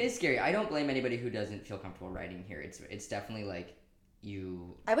 God. It is scary. I don't blame anybody who doesn't feel comfortable riding here. It's definitely like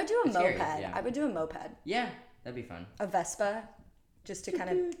you. I would do a moped. Scary, yeah. I would do a moped. Yeah, that'd be fun. A Vespa, just to kind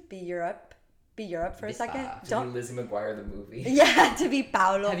of be Europe for a second. To be Lizzie McGuire the movie. Yeah, to be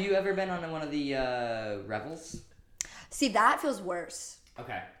Paolo. Have you ever been on one of the Revels? See, that feels worse.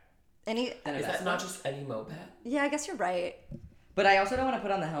 Okay. Any? Is that not just any moped? Yeah, I guess you're right. But I also don't want to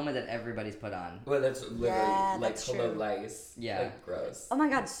put on the helmet that everybody's put on. Well, that's literally like that's hello true. lice. Yeah. Like gross. Oh my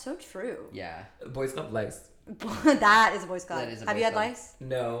God, so true. Yeah. Boys Club lice. That is a Boys Club. That is a Have Boys you had Club. lice?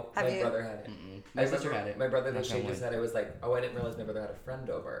 No, Have my you? brother had it. Mm-mm. I My sister remember had it. My brother, they Knock on shaved his wood. head. I was like, oh, I didn't realize my brother had a friend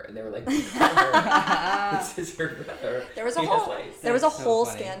over, and they were like, this is your brother. There was a He has whole lice. there was a That's so whole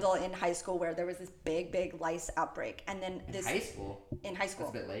funny. scandal in high school where there was this big lice outbreak, and then In this high school? in high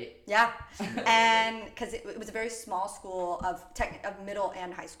school. That's a bit late. Yeah, and because it was a very small school of middle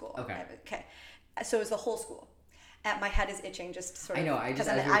and high school. Okay. Okay, so it was the whole school. And my head is itching just sort of. I know, I just- because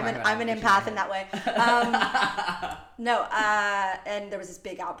as you were talking about it, I'm an I'm itching my empath in that way. No, and there was this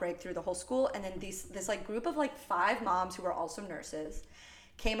big outbreak through the whole school, and then this like group of like 5 moms who were also nurses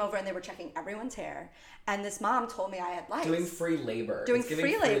came over and they were checking everyone's hair, and this mom told me I had lice. Doing free labor. Doing It's giving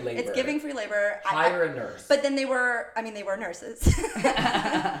free labor. It's giving free labor. Hire a nurse. But then they were nurses.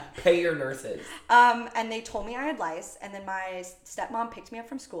 Pay your nurses. And they told me I had lice, and then my stepmom picked me up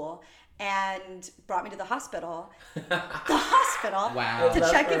from school and brought me to the hospital. Wow. To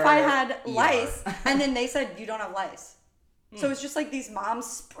Love check if her. I had ER. lice, and then they said you don't have lice. So it's just like these moms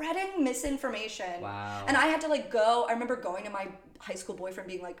spreading misinformation. Wow. And I had to like go. I remember going to my high school boyfriend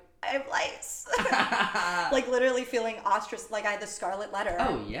being like, I have lice. Like literally feeling ostracized. Like I had the scarlet letter.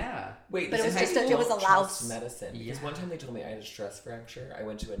 Oh, yeah. Wait, But it this was is just how a- you it was don't a trust louse. medicine. Because Yeah. one time they told me I had a stress fracture. I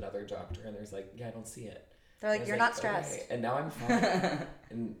went to another doctor and there's like, yeah, I don't see it. They're And I like, was you're not stressed. Okay. And now I'm fine.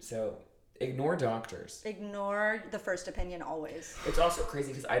 And so ignore doctors. Ignore the first opinion always. It's also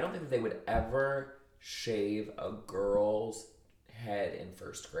crazy because I don't think that they would ever shave a girl's head in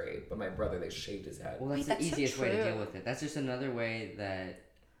first grade. But my brother, they shaved his head. Well, that's Wait, the that's so easiest way to true. deal with it. That's just another way that...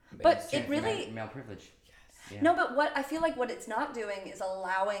 But strength it really... Male privilege. Yeah. No, but what I feel like what it's not doing is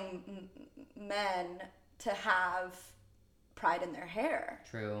allowing men to have pride in their hair.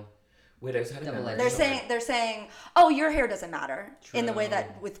 True. Wait, I just had a Double-edged memory. They're saying, oh, your hair doesn't matter. In the way True.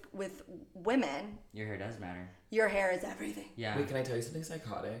 that with women, Your hair does matter. your hair is everything. Yeah. Wait, can I tell you something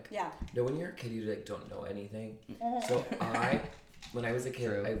psychotic? Yeah. No, when you're a kid, you like don't know anything. So when I was a kid,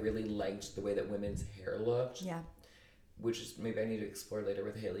 True. I really liked the way that women's hair looked. Yeah. Which is maybe I need to explore later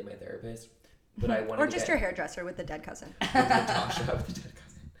with Haley, my therapist. But I wanted Or to just get your hairdresser with the dead cousin. with Natasha, with the dead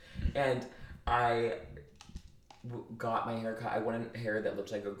cousin. And I got my hair cut. I wanted hair that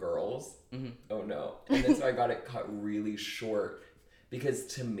looked like a girl's. Mm-hmm. Oh no. And then so I got it cut really short. Because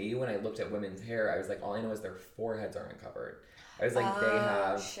to me, when I looked at women's hair, I was like, all I know is their foreheads aren't covered. I was like, they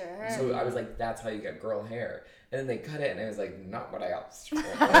have. Sure. So I was like, that's how you get girl hair. And then they cut it, and I was like, not what I asked for.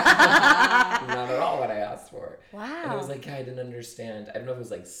 Not at all what I asked for. Wow. And I was like, yeah, I didn't understand. I don't know if it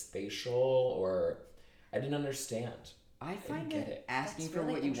was like spatial or I didn't understand. I find get that it. asking That's for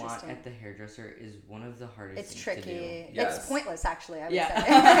really what you want interesting. at the hairdresser is one of the hardest It's things tricky. to do. Yes. It's pointless, actually, I would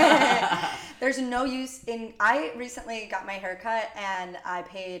Yeah. say. There's no use in... I recently got my hair cut, and I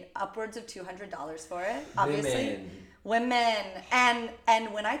paid upwards of $200 for it, obviously. Women. And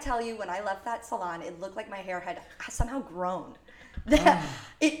when I tell you, when I left that salon, it looked like my hair had somehow grown.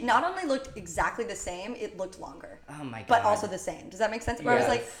 It not only looked exactly the same, it looked longer. Oh my god. But also the same. Does that make sense? Where I was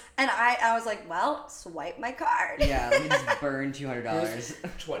like, Yes. and I was like, well, swipe my card. Yeah, let me just burn $200.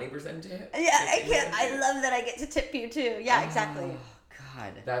 20% tip. Yeah, I 50% can't. I tip. love that I get to tip you too. Yeah, exactly. Oh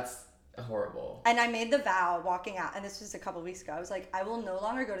god. That's horrible. And I made the vow walking out, and this was a couple weeks ago. I was like, I will no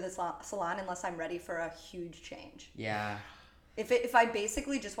longer go to the salon unless I'm ready for a huge change. Yeah. If I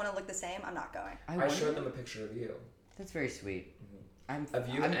basically just want to look the same, I'm not going. I wonder- showed them a picture of you. That's very sweet. Of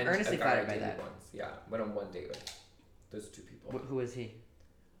you I'm and earnestly a guy flattered I by dated that. once. Yeah, went on one date with those two people. Who is he?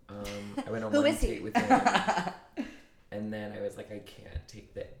 I went on Who one is he? date with him. And then I was like, I can't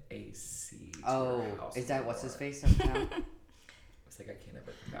take the AC to Oh, your house is that what's his anymore. face somehow? I was like, I can't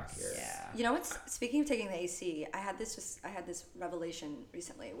ever come back here. Yeah. You know what's speaking of taking the AC, I had this revelation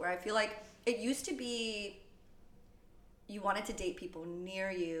recently where I feel like it used to be you wanted to date people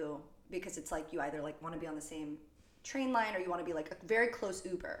near you because it's like you either like want to be on the same train line or you want to be like a very close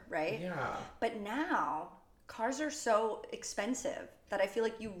Uber, right? Yeah. But now cars are so expensive that I feel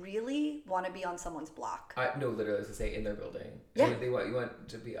like you really want to be on someone's block. No, literally, I was gonna say in their building. Yeah. You want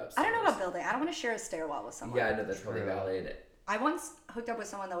to be upstairs. I don't know about building. I don't want to share a stairwell with someone. Yeah, no, that's probably True. valid. I once hooked up with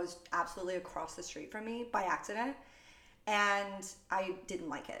someone that was absolutely across the street from me by accident, and I didn't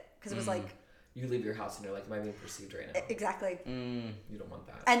like it because it was like You leave your house and you're like, am I being perceived right now? exactly. You don't want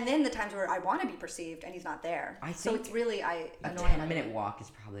that. And then the times where I want to be perceived and he's not there. So it's really A annoying. 10-minute walk is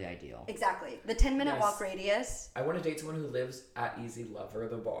probably ideal. Exactly. The 10-minute Yes. walk radius. I want to date someone who lives at Easy Lover,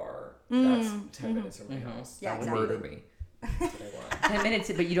 the bar. That's 10 minutes from my house. Yeah, That would exactly. murder me. That's what I want. 10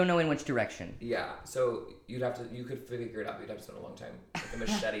 minutes, but you don't know in which direction. Yeah, so you could figure it out, but you'd have to spend a long time. Like a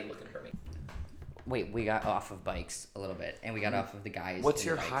machete looking for me. Wait, we got off of bikes a little bit, and we got off of the guys. What's in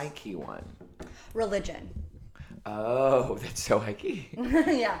your bikes. high key one? Religion. Oh, that's so high key.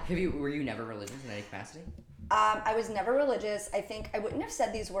 Yeah. Were you never religious in any capacity? I was never religious. I think I wouldn't have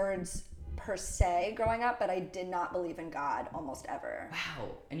said these words per se growing up, but I did not believe in God almost ever. Wow.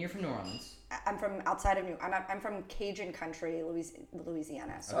 And you're from New Orleans. I'm from outside of I'm from Cajun country,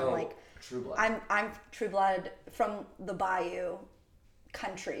 Louisiana. So Oh, I'm like True Blood. I'm True Blood from the Bayou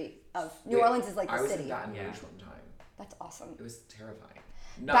country of New Wait, Orleans is like the I was city. in Baton Rouge Yeah. one time. That's awesome. It was terrifying.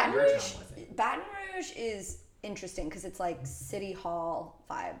 No, Baton your Rouge, town wasn't. Baton Rouge is interesting because it's like city hall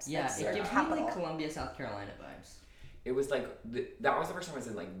vibes. Yeah, It's it like gives me capital. like Columbia, South Carolina vibes. It was like that was the first time I was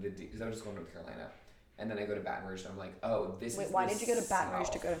in like because I was just going to North Carolina, and then I go to Baton Rouge and I'm like, oh, this. Wait, is why the did you go to Baton Rouge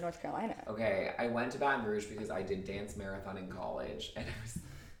to South. go to North Carolina? Okay, I went to Baton Rouge because I did dance marathon in college, and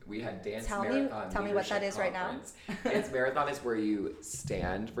we had dance Tell marathon. me what that is right now. conference. Dance marathon is where you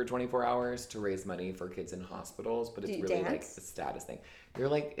stand for 24 hours to raise money for kids in hospitals, but it's Do you really like dance? a status thing. You're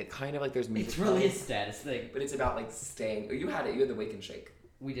like it kind of like there's music. It's really a playing, status thing. but it's about like staying. You had it. You had the Wake and Shake.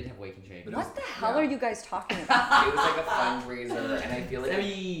 We did have Wake and Shake. But it What was- the hell yeah. are you guys talking about? It was like a fundraiser, and I feel like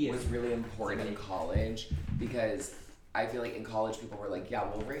Sammy. it was really important in college because I feel like in college people were like, yeah,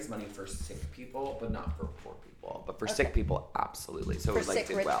 we'll raise money for sick people, but not for poor people. But for sick Okay. people, absolutely. So For it like sick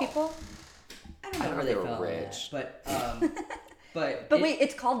did rich well. people? I don't know I where don't they know if fell they were on rich. that, but But wait,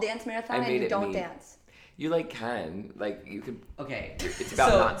 it's called Dance Marathon I and made you it don't mean. dance. You like can like you could. okay. It's about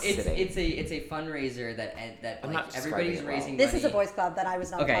so not it's sitting. it's a fundraiser that I'm like not everybody's describing it well. raising This money. is a boys club that I was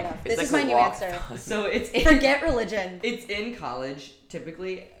not Okay. a part of. It's This like is a my new walk. answer. So it's Forget religion. It's in college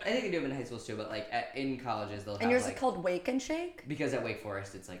typically. I think they do them in high schools too, but like in colleges they'll have And yours like is called Wake and Shake? because at Wake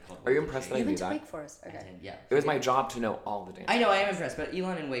Forest it's like called. Are you Wake and impressed Shake. that I You knew went to that? Wake Forest. I Okay. did, yeah. It was my job to know all the dances. I know, I am impressed, but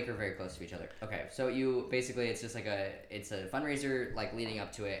Elon and Wake are very close to each other. Okay, so you basically it's just like it's a fundraiser like leading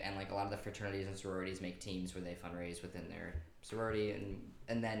up to it, and like a lot of the fraternities and sororities make teams where they fundraise within their sorority,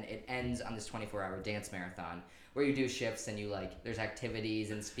 and then it ends on this 24-hour dance marathon where you do shifts and you like there's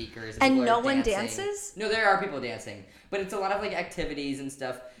activities and speakers And people no are one dancing. dances? No, there are people dancing, but it's a lot of like activities and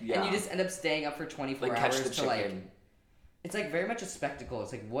stuff, and Yeah. you just end up staying up for 24 Like hours catch the to chicken. like. It's like very much a spectacle.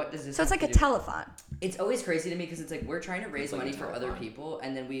 It's like what does this? So it's have like a to do- telethon. It's always crazy to me because it's like we're trying to raise It's like money a for other telethon. people,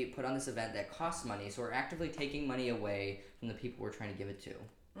 and then we put on this event that costs money. So we're actively taking money away from the people we're trying to give it to.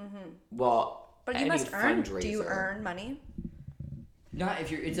 Well, But you any must earn. Do you fundraiser- earn money? Not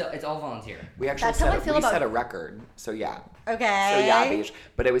if you're. It's all volunteer. We actually That's how I set feel we about- set a record. So yeah. Okay. So yeah, beige.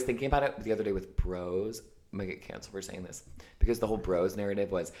 But I was thinking about it the other day with bros. I might get canceled for saying this because the whole bros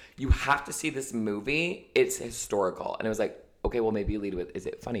narrative was you have to see this movie. It's historical, and it was like, okay, well maybe lead with is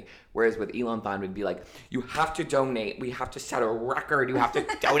it funny? Whereas with Elon Thon would be like, you have to donate. We have to set a record. You have to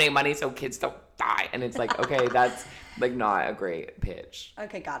donate money so kids don't die. And it's like, okay, that's like not a great pitch.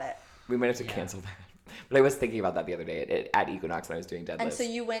 Okay, got it. We might have to Yeah. cancel that. But I was thinking about that the other day at Equinox when I was doing deadlifts. And so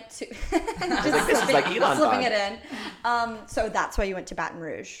you went to like, this is like Elon slipping Thon. it in. So that's why you went to Baton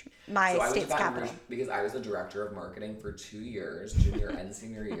Rouge, my So I went to state's Baton capital. Rouge because I was the director of marketing for 2 years, junior and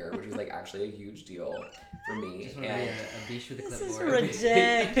senior year, which was like actually a huge deal for me. Just want to be And a beach with a This is clipboard.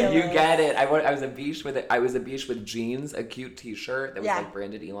 ridiculous. you get it. I was a beach with jeans, a cute T-shirt that was Yeah. like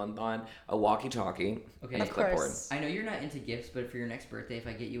branded Elon Thon, a walkie-talkie, Okay. and a Of clipboard. course. I know you're not into gifts, but for your next birthday, if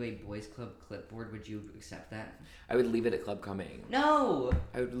I get you a boys club clipboard, would you accept that? I would leave it at Club Coming. No.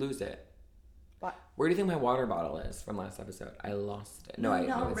 I would lose it. What? Where do you think my water bottle is from last episode? I lost it. No, No, I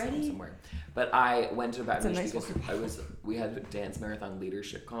not know it's ready. somewhere. But I went to Baton It's a Rouge nice because we had a dance marathon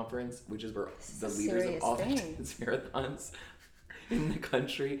leadership conference, which is where the a leaders of serious all the thing. dance marathons in the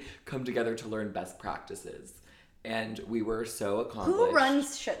country come together to learn best practices. And we were so accomplished. Who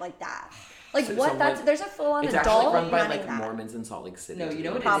runs shit like that? Like So what? someone- That's there's a full-on It's adult actually run by running like that. Mormons in Salt Lake City. No, you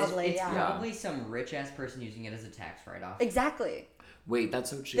know what Probably, it is? It's yeah. probably some rich ass person using it as a tax write-off. Exactly. Wait, that's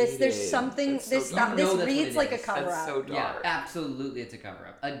so jaded. There's something. That's so This dark. No, this that's what reads it like a is. cover That's up. so Yeah, dark. absolutely, it's a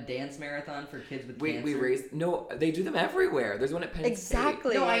cover-up. A dance marathon for kids with Wait, cancer. we raised. No, they do them everywhere. There's one at Penn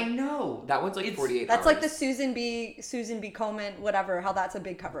Exactly. No, I know. State. That one's like It's- 48 That's hours. like the Susan B. Coleman, whatever. How that's a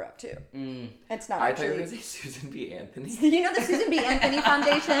big cover up too. It's not I thought you were actually. going to say Susan B. Anthony. You know the Susan B. Anthony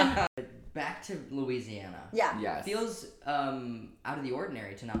Foundation? Back to Louisiana. Yeah. Yes. Feels out of the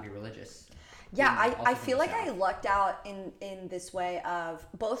ordinary to not be religious. Yeah, Being also I from feel the like I South. lucked out in this way of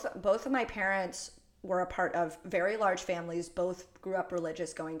both of my parents were a part of very large families. Both grew up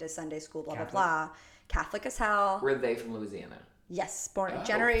religious, going to Sunday school, blah Catholic? blah blah. Catholic as hell. Were they from Louisiana? Yes, born Oh,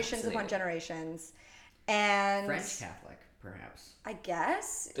 generations upon fascinating. generations, and French Catholic, perhaps. I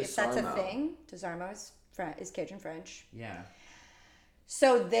guess if that's a DesOrmeaux. thing, DesOrmeaux is is Cajun French. Yeah.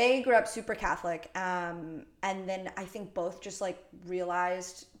 So they grew up super Catholic, and then I think both just like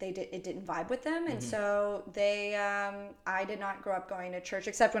realized it didn't vibe with them, and so they I did not grow up going to church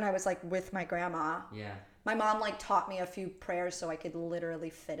except when I was like with my grandma. Yeah. My mom like taught me a few prayers so I could literally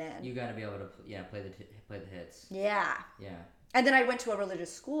fit in. You got to be able to play the hits. Yeah. Yeah. And then I went to a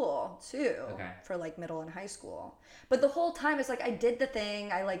religious school too for like middle and high school. But the whole time it's like I did the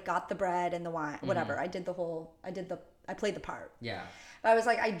thing, I like got the bread and the wine, whatever. I played the part. Yeah. I was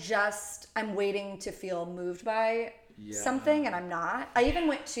like, I'm waiting to feel moved by something, and I'm not. I even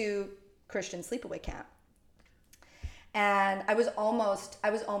went to Christian sleepaway camp, and I was almost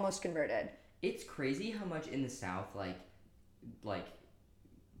converted. It's crazy how much in the South, like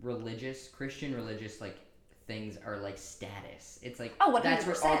Christian religious, like things are like status. It's like, 100%. That's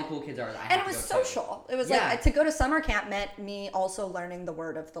where all the cool kids are. And it was social. It was like to go to summer camp meant me also learning the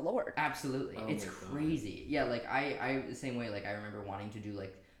word of the Lord. Absolutely. It's crazy. Yeah, like I the same way, like I remember wanting to do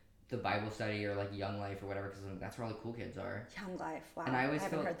like the Bible study or like Young Life or whatever, because that's where all the cool kids are. Young Life, wow. And I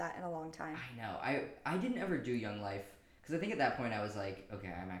haven't heard that in a long time. I know. I didn't ever do Young Life, because I think at that point I was like,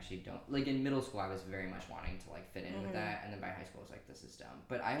 okay, I'm actually don't, like in middle school I was very much wanting to like fit in with that, and then by high school I was like, this is dumb.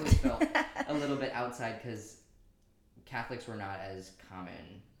 But I always felt a little bit outside because Catholics were not as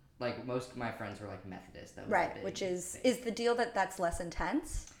common. Like most of my friends were like Methodist. That was right, which is the deal that's less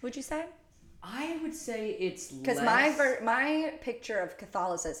intense, would you say? I would say it's because my picture of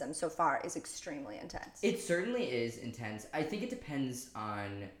Catholicism so far is extremely intense. It certainly is intense. I think it depends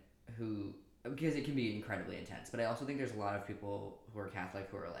on who, because it can be incredibly intense. But I also think there's a lot of people who are Catholic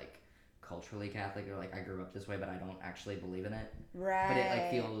who are like culturally Catholic, or like I grew up this way, but I don't actually believe in it. Right. But it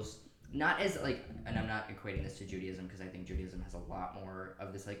like feels not as like, and I'm not equating this to Judaism, because I think Judaism has a lot more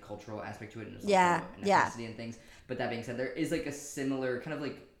of this like cultural aspect to it, and ethnicity and things. But that being said, there is like a similar kind of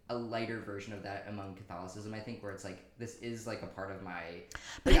like a lighter version of that among Catholicism, I think, where it's like this is like a part of my,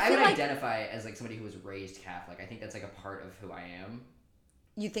 like I would identify as like somebody who was raised Catholic. I think that's like a part of who I am.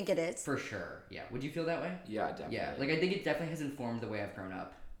 You think it is? For sure. Yeah. Would you feel that way? Yeah, definitely. Yeah. Like I think it definitely has informed the way I've grown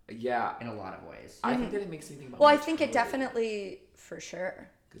up. Yeah. In a lot of ways. I think that it makes me think about. Well, I think it definitely, for sure.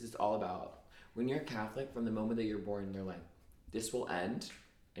 Because it's all about, when you're Catholic, from the moment that you're born, they're like, this will end,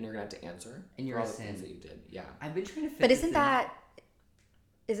 and you're gonna have to answer and you're for all a the sin things that you did. Yeah. I've been trying to. But isn't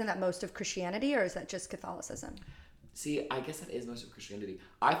that most of Christianity, or is that just Catholicism? See, I guess that is most of Christianity.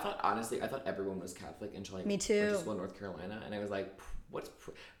 I thought everyone was Catholic until I Me too. went to school in North Carolina, and I was like,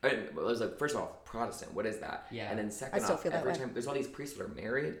 I was like, first of all, Protestant, what is that? Yeah. And then second off, every time there's all these priests that are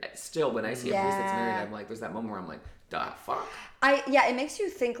married. Still, when I see a priest that's married, I'm like, there's that moment where I'm like, duh, fuck. It makes you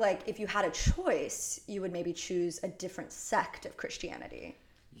think like if you had a choice, you would maybe choose a different sect of Christianity.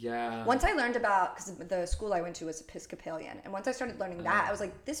 Yeah. Once I learned about, because the school I went to was Episcopalian, and once I started learning that, I was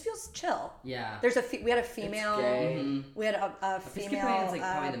like, this feels chill. Yeah. We had a female. It's gay. We had a female Episcopalian's like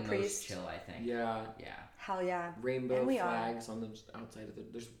probably the priest. most chill, I think. Yeah. Yeah. Hell yeah. Rainbow flags on the outside of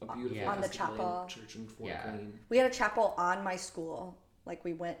there's a beautiful on the Episcopalian chapel church in Fort Greene. We had a chapel on my school. Like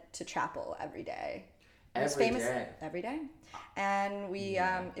we went to chapel every day. It was famous every day. And we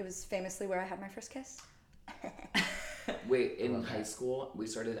it was famously where I had my first kiss. Wait, in high school, we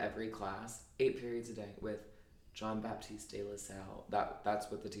started every class 8 periods a day with John Baptiste de La Salle.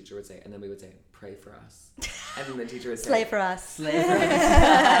 That's what the teacher would say, and then we would say, "Pray for us," and then the teacher would say, "Slay for us." Slay for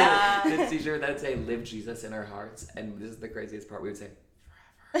us. The teacher would then say, "Live Jesus in our hearts," and this is the craziest part. We would say,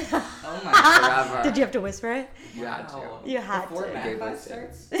 Oh my God. "Forever." Did you have to whisper it? You had to. You had Before to. math class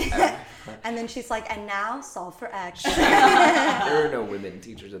starts? And then she's like, "And now solve for X." There were no women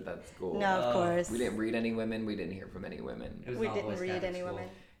teachers at that school. No, of course. We didn't read any women. We didn't hear from any women. We didn't read any women.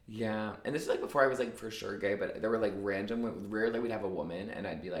 Yeah, and this is like before I was like for sure gay, but there were like rarely we'd have a woman, and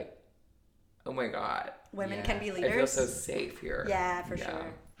I'd be like, oh my God. Women can be leaders. I feel so safe here. Yeah, for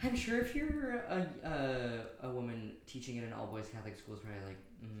sure. I'm sure if you're a woman teaching in an all-boys Catholic school, it's probably like,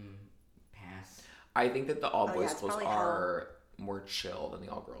 pass. I think that the all-boys schools probably are more chill than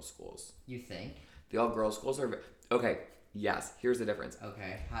the all-girls schools. You think? The all-girls schools are... Okay, yes, here's the difference.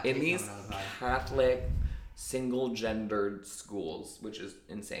 Okay. In these Catholic single-gendered schools, which is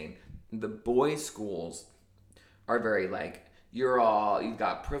insane, the boys' schools are very like, you've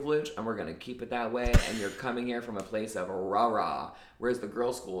got privilege and we're going to keep it that way, and you're coming here from a place of rah-rah, whereas the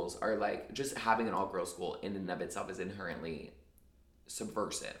girls' schools are like, just having an all-girls school in and of itself is inherently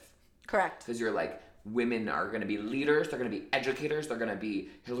subversive. Correct. Because you're like, women are going to be leaders, they're going to be educators, they're going to be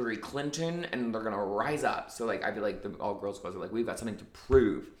Hillary Clinton, and they're going to rise up. So like, I feel like the all-girls schools are like, we've got something to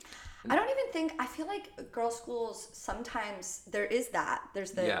prove. I feel like girls' schools, sometimes there is that.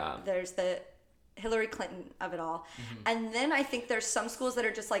 There's the Hillary Clinton of it all. And then I think there's some schools that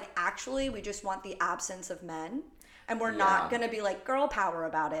are just like, actually, we just want the absence of men. And we're not going to be like girl power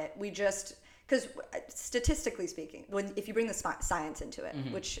about it. We just, because statistically speaking, if you bring the science into it,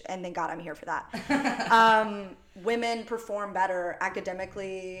 and thank God I'm here for that, women perform better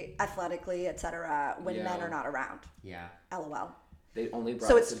academically, athletically, etc. when men are not around. Yeah. LOL. They only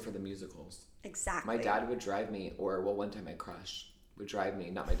brought us in for the musicals. Exactly. My dad would drive me, one time my crush would drive me,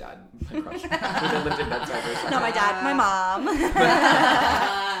 not my dad, my crush. We lived in Bed-Stuy. Not my dad, my mom.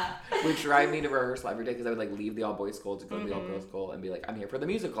 Would drive me to rehearsal every day because I would like leave the all-boys school to go to the all-girls school and be like, I'm here for the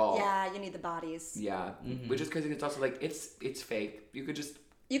musical. Yeah, you need the bodies. Yeah, which is crazy. It's also like, it's fake. You could just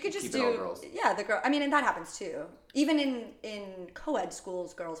keep do it all girls. Yeah, the girl. I mean, and that happens too. Even in co-ed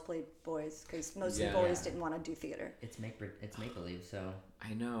schools, girls played boys because most of the boys didn't want to do theater. It's make believe. So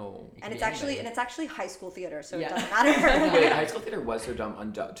I know. And it's actually high school theater, so it doesn't matter. Wait, high school theater was so dumb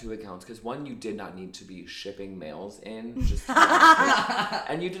on two accounts because one, you did not need to be shipping males in, just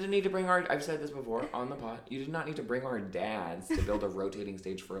and you didn't need to bring I've said this before on the pod. You did not need to bring our dads to build a rotating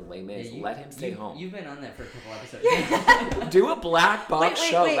stage for Les Mis. Let him stay home. You've been on that for a couple episodes. Do a black box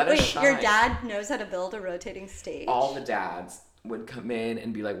show. Let us shine. Your dad knows how to build a rotating stage. All the dads would come in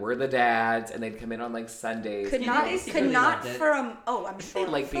and be like, we're the dads, and they'd come in on like Sundays. I'm sure. They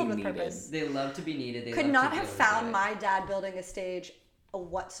like being with needed. purpose. They love to be needed. They could love not to have found my dad building a stage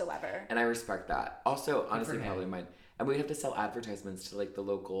whatsoever. And I respect that. Also, honestly, probably mine. And we'd have to sell advertisements to like the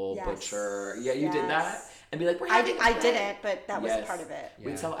local butcher. Yeah, you did that? And be like, we're having I didn't, but that was part of it.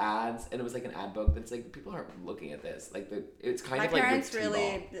 We'd sell ads, and it was like an ad book that's like, people aren't looking at this. Like, it's kind of like my parents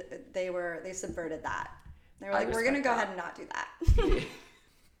really, they subverted that. They were like, we're going to go ahead and not do that.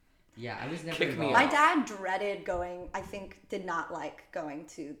 Yeah, I was never Kick me involved. My dad dreaded going, did not like going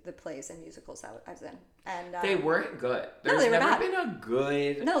to the plays and musicals I was in. And they weren't good. No, they were bad. There's never been a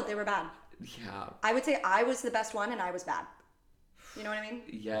good... No, they were bad. Yeah. I would say I was the best one and I was bad. You know what I mean?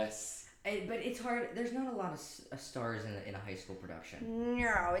 Yes. But it's hard. There's not a lot of stars in a high school production.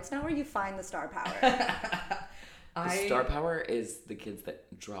 No, it's not where you find the star power. The star power is the kids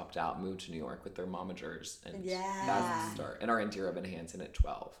that dropped out, moved to New York with their momagers, and that's the star. And our Indira Van Hansen at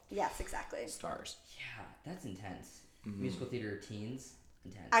 12. Yes, exactly. Stars. Yeah, that's intense. Musical theater teens,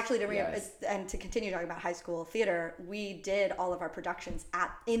 intense. Actually, to continue talking about high school theater, we did all of our productions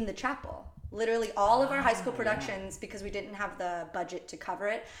in the chapel. Literally all of our high school productions, because we didn't have the budget to cover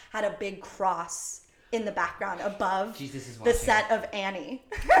it, had a big cross in the background above the set of Annie.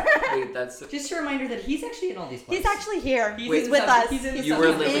 Wait, that's... Just a reminder that he's actually in all these plays. He's actually here. He's with us. He's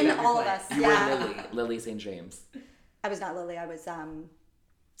in all of us. You were Lily St. James. I was not Lily. I was...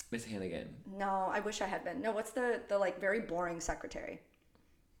 Miss Hannigan. No, I wish I had been. No, what's the like very boring secretary?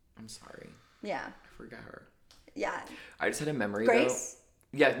 I'm sorry. Yeah. I forgot her. Yeah. I just had a memory, Grace?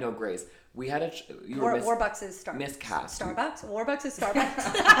 though. Yeah, no, Grace. We had Warbucks is Starbucks. Miss Cass. Starbucks? Warbucks is Starbucks.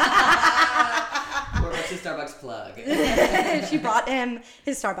 Warbucks is Starbucks plug. She brought him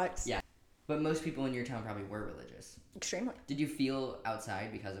his Starbucks. Yeah. But most people in your town probably were religious. Extremely. Did you feel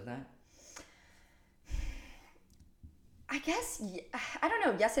outside because of that? I guess, I don't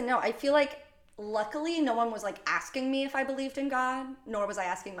know, yes and no. I feel like luckily no one was like asking me if I believed in God, nor was I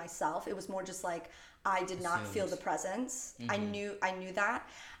asking myself. It was more just like I did not feel the presence. I knew that.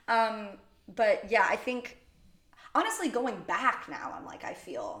 But yeah, I think honestly going back now, I'm like, I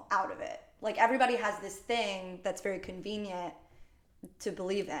feel out of it. Like everybody has this thing that's very convenient to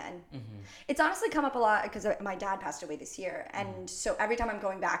believe in. It's honestly come up a lot because my dad passed away this year, and so every time I'm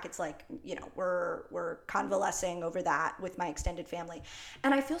going back, it's like, you know, we're convalescing over that with my extended family,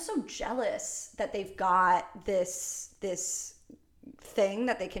 and I feel so jealous that they've got this thing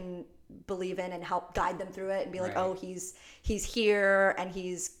that they can believe in and help guide them through it and be like, oh, he's here and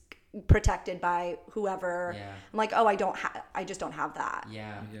he's protected by whoever. I'm like, oh, I just don't have that.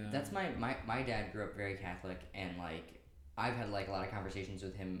 That's my dad grew up very Catholic, and like I've had like a lot of conversations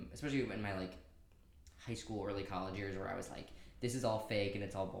with him, especially in my like high school, early college years, where I was like, this is all fake and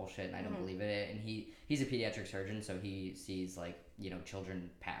it's all bullshit and I don't believe in it. And he's a pediatric surgeon, so he sees like, you know, children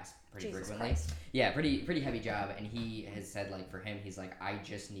pass pretty frequently. Christ. Yeah, pretty heavy job. And he has said like for him, he's like, I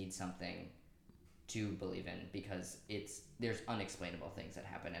just need something to believe in because there's unexplainable things that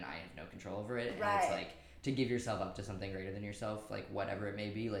happen and I have no control over it. And it's like to give yourself up to something greater than yourself, like whatever it may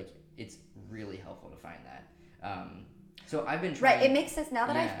be, like it's really helpful to find that. So I've been trying. Right, it makes sense now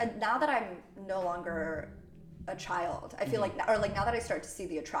that I'm no longer a child. I feel like, or like now that I start to see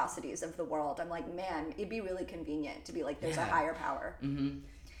the atrocities of the world, I'm like, man, it'd be really convenient to be like, there's a higher power.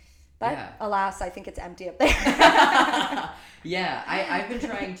 But alas, I think it's empty up there. I've been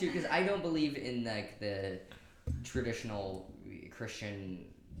trying to, because I don't believe in like the traditional Christian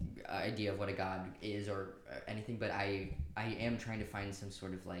idea of what a god is or anything, but I am trying to find some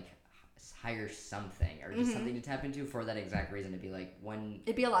sort of like higher something or just something to tap into for that exact reason, to be like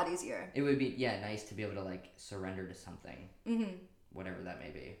it'd be a lot easier. It would be nice to be able to like surrender to something, whatever that may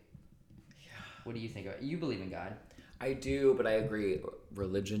be. Yeah. What do you think? You believe in God? I do, but I agree.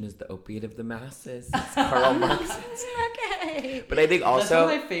 Religion is the opiate of the masses. It's Karl Marx. Okay. But I think also... That's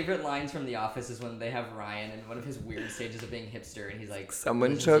one of my favorite lines from The Office is when they have Ryan and one of his weird stages of being hipster, and he's like,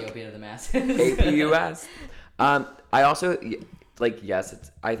 someone took the opiate of the masses. APUS. I also... Like,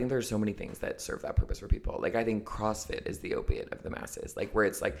 yes, I think there's so many things that serve that purpose for people. Like, I think CrossFit is the opiate of the masses. Like, where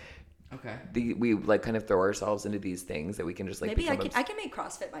it's like... Okay. We like kind of throw ourselves into these things that we can just like... Maybe I can make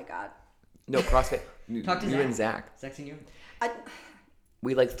CrossFit my God. No, CrossFit. Talk to you and Zach. Zach's and you?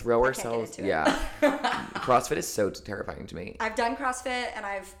 We like throw ourselves. Can't get Yeah. CrossFit is so terrifying to me. I've done CrossFit, and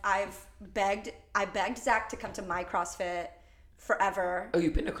I've begged Zach to come to my CrossFit forever. Oh,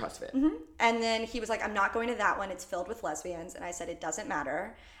 you've been to CrossFit? Mm-hmm. And then he was like, I'm not going to that one. It's filled with lesbians. And I said, it doesn't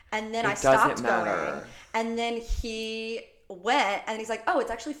matter. And then I stopped going. And then he went, and he's like, oh,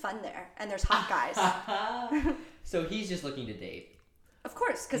 it's actually fun there. And there's hot guys. So he's just looking to date. Of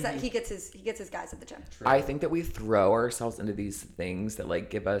course, because he gets his guys at the gym. True. I think that we throw ourselves into these things that like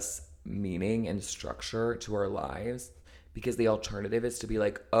give us meaning and structure to our lives, because the alternative is to be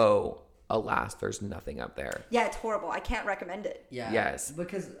like, oh, alas, there's nothing up there. Yeah, it's horrible. I can't recommend it. Yeah. Yes.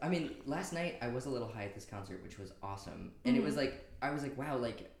 Because I mean, last night I was a little high at this concert, which was awesome, and it was like I was like, wow,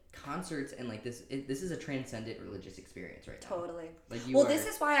 like concerts and like this is a transcendent religious experience right now. Totally. Like this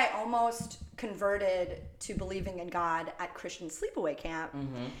is why I almost converted to believing in God at Christian Sleepaway Camp,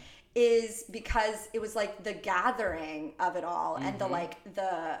 is because it was like the gathering of it all, and the like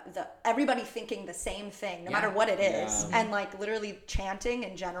the everybody thinking the same thing no matter what it is, and like literally chanting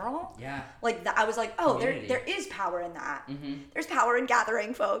in general. Yeah. Like I was like, oh, there is power in that. There's power in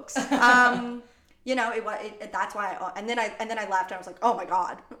gathering, folks. You know, that's why and then I left, and I was like, oh my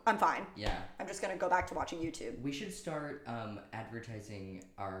God, I'm fine. Yeah. I'm just going to go back to watching YouTube. We should start advertising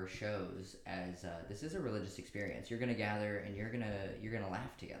our shows as this is a religious experience. You're going to gather and you're going to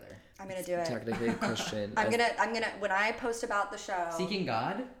laugh together. I'm going to do it. Technically Christian. I'm going to when I post about the show. Seeking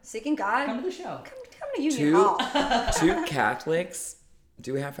God? Come to the show. Come to Union Hall. 2 Catholics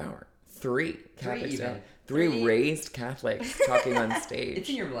do a half hour. 3 Catholics. 3 raised Catholics talking on stage. It's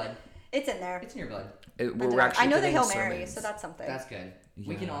in your blood. It's in there. It's in your blood. I know the Hail Mary, so that's something. That's good. Yeah.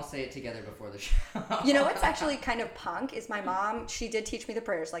 We can all say it together before the show. You know what's actually kind of punk is my mom, she did teach me the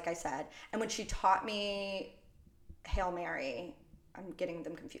prayers, like I said. And when she taught me Hail Mary, I'm getting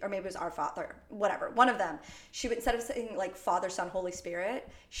them confused, or maybe it was Our Father, whatever, one of them, she would, instead of saying like Father, Son, Holy Spirit,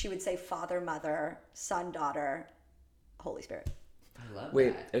 she would say Father, Mother, Son, Daughter, Holy Spirit. I love that.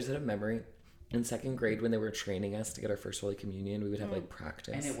 Wait, is it a memory? In 2nd grade, when they were training us to get our first Holy Communion, we would have like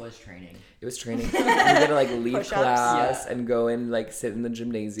practice. And it was training. It was training. We had to like leave push-ups. Class and go and like sit in the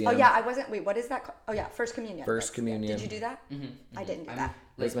gymnasium. Oh yeah, I wasn't. Wait, what is that called? Oh yeah, First Communion. First Communion. Did you do that? I didn't do that.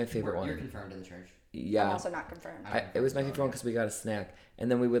 That was my favorite one. You're confirmed in the church. Yeah. I'm also not confirmed. It was my favorite one because we got a snack,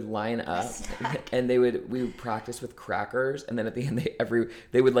 and then we would line up, and we would practice with crackers, and then at the end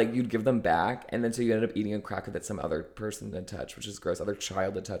they would like, you'd give them back, and then so you ended up eating a cracker that some other person had touched, which is gross, other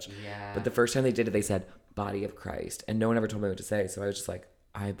child had touched. Yeah. But the first time they did it, they said body of Christ, and no one ever told me what to say, so I was just like,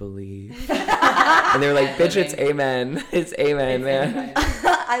 I believe. And they were like, bitch, it's amen. It's amen, man.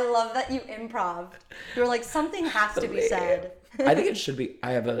 I love that you improv. You were like, something has to be said. I think it should be,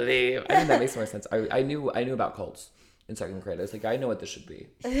 I believe. I think that makes more sense. I knew about cults in 2nd grade. I was like, I know what this should be.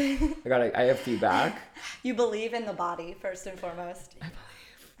 I have feedback. You believe in the body, first and foremost.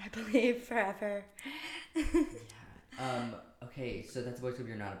 I believe forever. Okay, so that's a boys club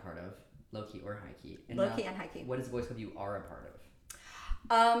you're not a part of. Low-key or high-key. Low-key and high-key. What is the boys club you are a part of?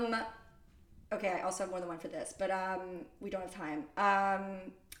 Okay, I also have more than one for this, but we don't have time.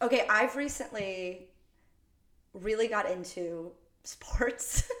 Okay, I've recently really got into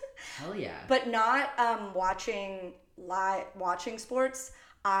sports. Hell yeah. But not watching sports.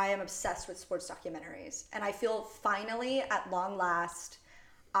 I am obsessed with sports documentaries, and I feel finally, at long last,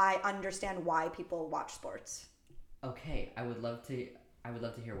 I understand why people watch sports. Okay, I would love to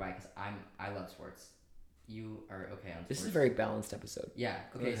hear why, because I love sports. You are okay on sports. This is a very balanced episode. Yeah.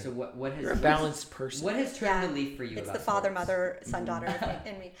 Okay. So what has you're a balanced person? What has turned the leaf for you? It's about the father, sports? mother, son, daughter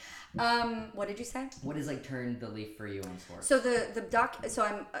in me. What did you say? What has like turned the leaf for you on sports? So So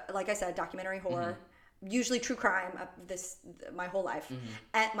I'm like I said, documentary horror. Usually true crime. My whole life,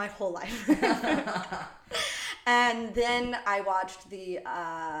 and my whole life. And then I watched the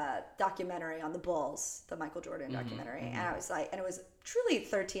documentary on the Bulls, the Michael Jordan documentary, and I was like, and it was truly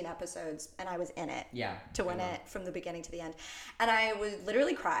 13 episodes, and I was in it to win it from the beginning to the end. And I was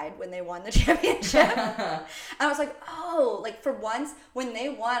literally cried when they won the championship. And I was like, oh, like for once when they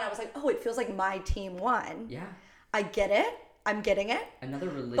won, I was like, oh, it feels like my team won. Yeah. I get it. I'm getting it. Another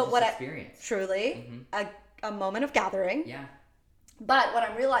religious experience. Truly, a moment of gathering. Yeah. But what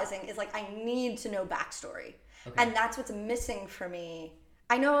I'm realizing is like I need to know backstory. Okay. And that's what's missing for me.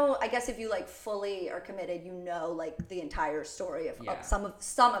 I know, I guess if you like fully are committed, you know like the entire story of some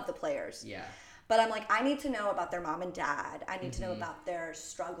of the players. Yeah. But I'm like, I need to know about their mom and dad. I need to know about their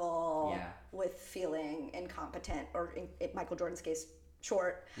struggle with feeling incompetent, or in Michael Jordan's case,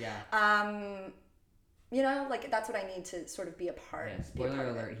 short. Yeah. You know, like that's what I need to sort of be a part. Yeah. Spoiler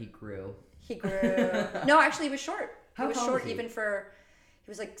alert: he grew. He grew. No, actually, he was short. How he was tall short was he? even for. He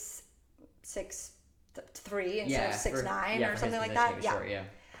was like 6'3" instead of 6'9" or something like that. Short, yeah.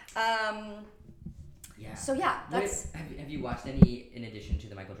 Yeah. So yeah, that's. Have you watched any in addition to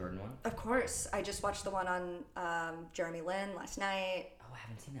the Michael Jordan one? Of course, I just watched the one on Jeremy Lin last night. Oh, I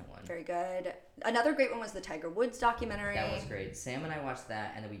haven't seen that one. Very good. Another great one was the Tiger Woods documentary. That was great. Sam and I watched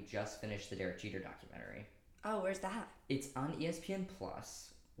that, and then we just finished the Derek Jeter documentary. Oh, where's that? It's on ESPN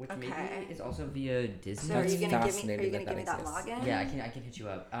Plus, which Okay. maybe is also via Disney. So are you gonna give fascinating me that that exists. login? Yeah, I can hit you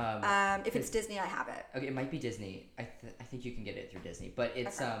up. If it's Disney, I have it. Okay, it might be Disney. I think you can get it through Disney, but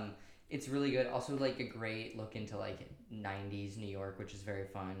it's really good. Also, like a great look into like 90s New York, which is very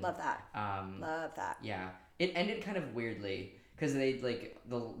fun. Love that. Love that. Yeah, it ended kind of weirdly because they like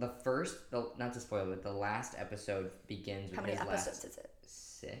not to spoil it, the last episode begins with How many his episodes is it?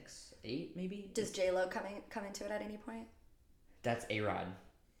 6, 8 maybe. Does J-Lo come into it at any point? That's A-Rod.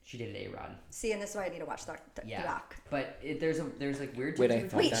 She dated A-Rod. See, and this is why I need to watch the doc. But there's like weird. Wait, I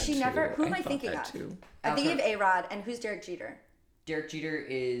thought Wait, that she too. never. Who am I thought thinking that of? too. I'm thinking of A-Rod, and who's Derek Jeter? Derek Jeter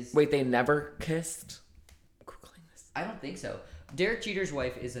is. Wait, they never kissed? I'm Googling this. I don't think so. Derek Jeter's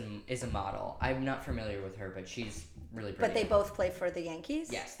wife is a model. I'm not familiar with her, but she's really pretty. But they both play for the Yankees?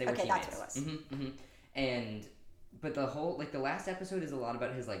 Yes, they were okay, teammates. that's what it was. But the whole the last episode is a lot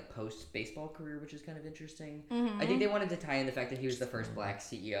about his post baseball career, which is kind of interesting. I think they wanted to tie in the fact that he was the first black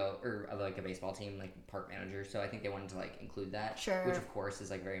CEO or of a baseball team, park manager. So I think they wanted to include that, which of course is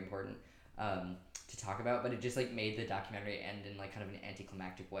very important to talk about. But it just made the documentary end in kind of an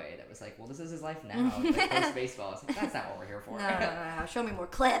anticlimactic way. That was well, this is his life now, post baseball. It's that's not what we're here for. No. Show me more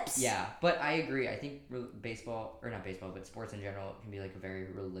clips. Yeah, but I agree. I think baseball, or not baseball, but sports in general can be a very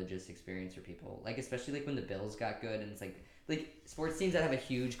religious experience for people. Especially when the Bills got good, and it's sports teams that have a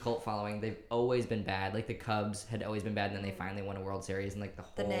huge cult following. They've always been bad. The Cubs had always been bad, and then they finally won a World Series, and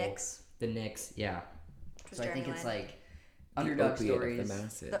the Knicks, yeah. So I think it's underdog stories. Of the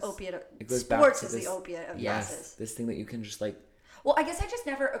masses. The opiate of It goes sports back to is this, the opiate of yes, masses. this thing that you can just Well, I guess I just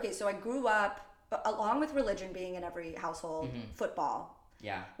never. Okay, so I grew up along with religion being in every household. Football.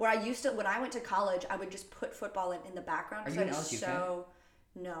 Yeah. Where I used to, when I went to college, I would just put football in the background. Are you an LSU fan?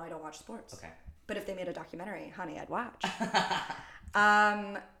 No, I don't watch sports. Okay. But if they made a documentary, honey, I'd watch.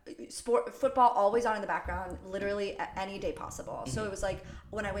 Football always on in the background, literally at any day possible. So it was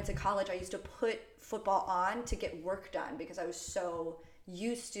when I went to college, I used to put football on to get work done because I was so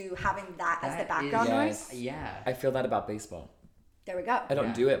used to having that as the background noise. Yeah. I feel that about baseball. There we go. I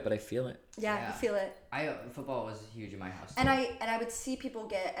don't do it, but I feel it. Yeah, you feel it. Football was huge in my house. And I would see people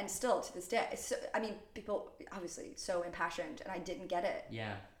get, and still to this day, people obviously so impassioned, and I didn't get it.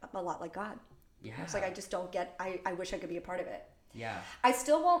 Yeah. A lot like God. Yeah. I was I just don't get. I wish I could be a part of it. Yeah. I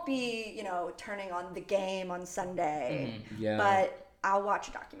still won't be, turning on the game on Sunday. Yeah. But I'll watch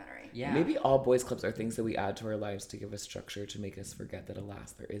a documentary. Yeah. Maybe all boys clubs are things that we add to our lives to give us structure, to make us forget that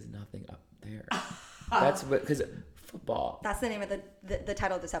alas, there is nothing up there. That's what, because football. That's the name of the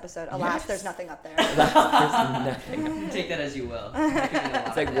title of this episode. Alas, there's nothing up there. There's nothing. Take that as you will.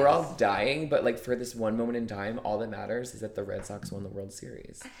 It's we're all dying, but for this one moment in time, all that matters is that the Red Sox won the World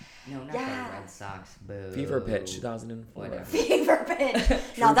Series. No, not the Red Sox. Boo. Fever Pitch, 2004. Whatever. Fever Pitch.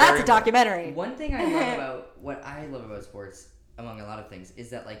 Now that's a documentary. One thing I love about sports, among a lot of things, is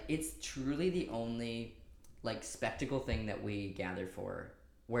that it's truly the only spectacle thing that we gather for,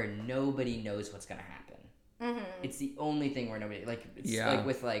 where nobody knows what's gonna happen. Mm-hmm. It's the only thing where nobody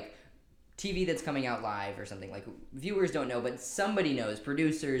with TV that's coming out live or something, viewers don't know, but somebody knows.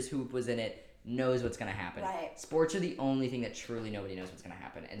 Producers, who was in it, knows what's gonna happen. Right. Sports are the only thing that truly nobody knows what's gonna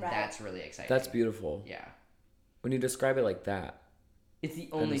happen, and that's really exciting. That's beautiful. Yeah. When you describe it like that, it's the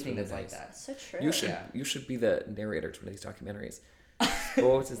only thing really that's nice. like that. So true. You should be the narrator to one of these documentaries.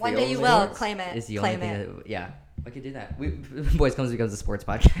 Sports is One the day only you will thing. claim it. It's the claim only it. thing that, I could do that. Boys Comes becomes a sports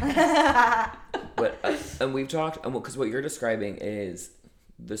podcast. But and we've talked, and because what you're describing is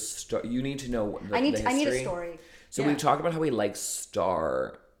the star. You need to know the history. I need a story. So we've talked about how we like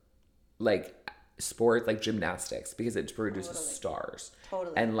star, like sport, like gymnastics, because it produces stars.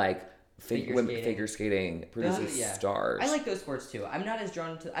 Totally. And like figure skating produces stars. I like those sports too. I'm not as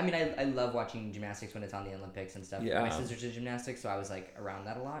drawn to. I mean, I love watching gymnastics when it's on the Olympics and stuff. Yeah. My sister's in gymnastics, so I was like around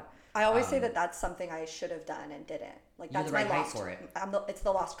that a lot. I always say that that's something I should have done and didn't. Like that's You're the right my height lost. for it. It's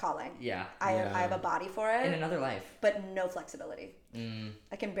the lost calling. Yeah. I have a body for it. In another life. But no flexibility.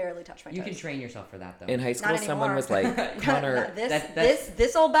 I can barely touch my toes. You can train yourself for that though. In high school, someone was like, Connor,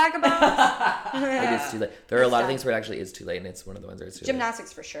 this old bag of bones. it is too late. There are a lot of things where it actually is too late, and it's one of the ones where it's too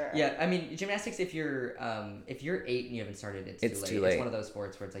Gymnastics for sure. Yeah, I mean, gymnastics. If you're 8 and you haven't started, it's too late. It's one of those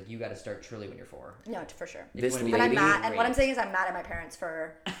sports where it's like you got to start truly when you're 4. No, for sure. This lady, and I'm mad. And what I'm saying is, I'm mad at my parents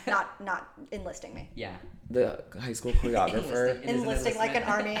for not enlisting me. Yeah. The high school choreographer enlisting like an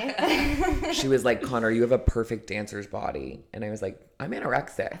army. She was like, Connor, you have a perfect dancer's body, and I was like, I'm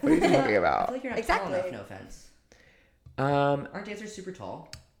anorexic. What are you talking about? I feel like you're not tall enough. No offense. Aren't dancers super tall?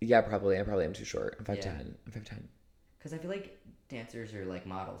 Yeah, probably. I probably am too short. I'm 5'10". I'm 5'10". Because I feel like dancers are like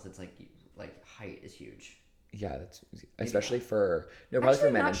models. It's like height is huge. Yeah, that's especially for probably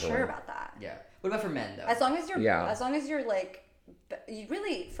for men. I'm not sure about that. Yeah. What about for men though? As long as you're like, you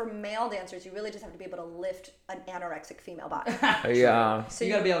really, for male dancers, you really just have to be able to lift an anorexic female body. Yeah. So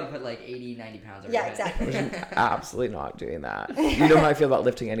you got to be able to put like 80, 90 pounds overhead. Yeah, exactly. I'm absolutely not doing that. You know how I feel about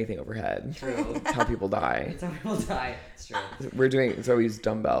lifting anything overhead. True. It's how people die. It's how people die. It's true. We use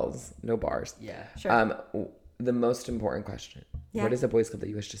dumbbells, no bars. Yeah. Sure. The most important question. Yeah. What is a boys club that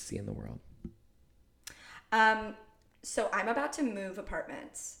you wish to see in the world? So I'm about to move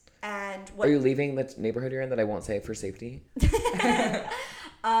apartments. And are you leaving the neighborhood you're in that I won't say for safety?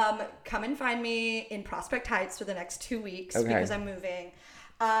 Come and find me in Prospect Heights for the next 2 weeks because I'm moving.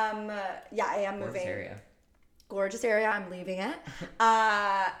 Yeah, I am moving. Gorgeous area. I'm leaving it.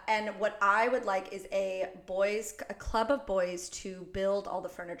 And what I would like is a club of boys to build all the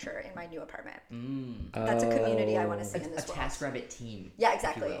furniture in my new apartment. That's a community I want to see in this world. A TaskRabbit team. Yeah,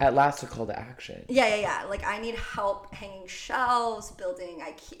 exactly. At last, a call to action. Yeah. Like I need help hanging shelves, building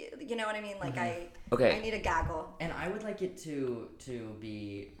IKEA. You know what I mean? Like I need a gaggle. And I would like it to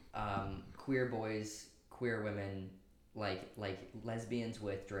be queer boys, queer women. Like lesbians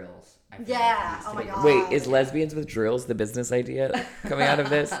with drills. Oh my god. Wait, is lesbians with drills the business idea coming out of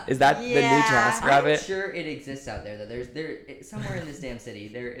this? Is that the new TaskRabbit? I'm sure it exists out there. That there's somewhere in this damn city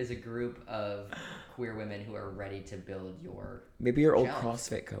there is a group of queer women who are ready to build your old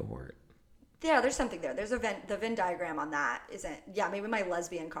CrossFit cohort. Yeah, there's something there. There's the Venn diagram on that isn't. Yeah, maybe my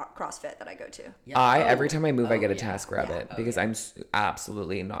lesbian CrossFit that I go to. Yeah. Every time I move, I get a TaskRabbit because I'm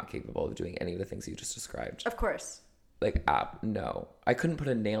absolutely not capable of doing any of the things you just described. Of course. No. I couldn't put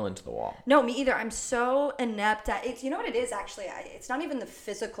a nail into the wall. No, me either. I'm so inept at it. You know what it is, actually? It's not even the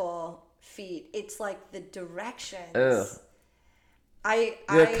physical feat. It's like the directions. Ugh.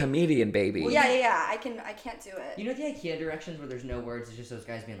 You're a comedian, baby. Well, yeah. I can't do it. You know the IKEA directions where there's no words? It's just those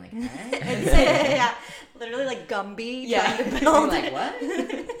guys being like, yeah. Literally like Gumby trying to build. You're like, what?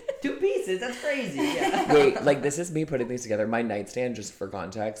 2 pieces? That's crazy. Yeah. Wait, this is me putting things together. My nightstand, just for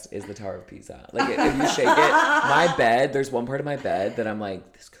context, is the Tower of Pisa. Like, if you shake it, my bed, there's one part of my bed that I'm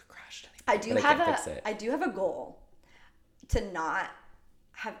like, this could crash at any point, I do have a goal to not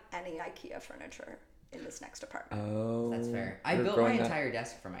have any IKEA furniture in this next apartment. Oh. That's fair. I built my entire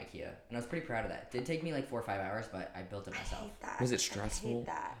desk from IKEA, and I was pretty proud of that. It did take me like 4 or 5 hours, but I built it myself. I hate that. Was it stressful? I hate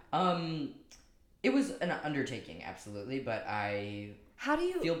that. It was an undertaking, absolutely, but how do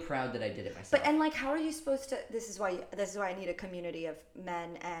you feel proud that I did it myself? But and like, how are you supposed to? This is why I need a community of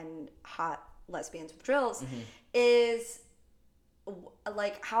men and hot lesbians with drills. Mm-hmm. Is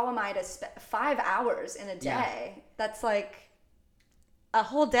like, how am I to spend 5 hours in a day? Yeah. That's like a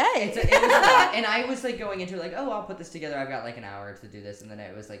whole day. It was a lot. And I was like going into like, oh, I'll put this together. I've got like an hour to do this. And then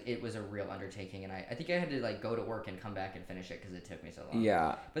it was a real undertaking. And I think I had to like go to work and come back and finish it because it took me so long.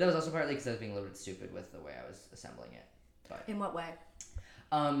 Yeah. But that was also partly because I was being a little bit stupid with the way I was assembling it. But in what way?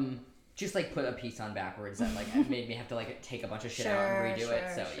 Just like put a piece on backwards that like made me have to like take a bunch of shit out and redo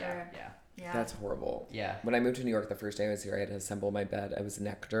it. So yeah. That's horrible. Yeah. When I moved to New York the first day I was here, I had to assemble my bed. I was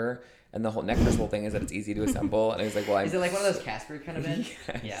Nectar, and Nectar's whole thing is that it's easy to assemble. And I was like, well, is it like one of those Casper kind of beds?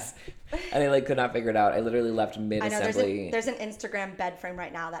 Yes. Yeah. And I like could not figure it out. I literally left mid-assembly. There's an Instagram bed frame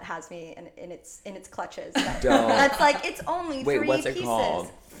right now that has me in its clutches. That's like, it's only 3 pieces. Wait, what's it called?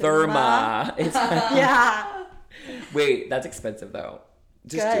 Therma. Yeah. Wait, that's expensive though.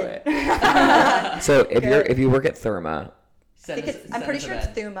 Just Good. do it. So if you work at Therma, I'm pretty sure it's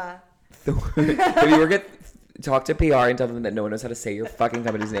Thuma. If you work at Talk to PR and tell them that no one knows how to say your fucking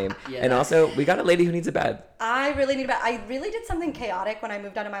company's name. Yeah, and also, we got a lady who needs a bed. I really need a bed. I really did something chaotic when I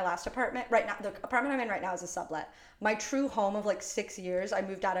moved out of my last apartment. Right now, the apartment I'm in right now is a sublet. My true home of like 6 years, I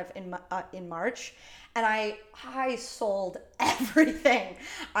moved out of in March. And I sold everything.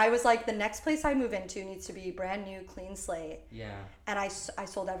 I was like, the next place I move into needs to be brand new, clean slate. Yeah. And I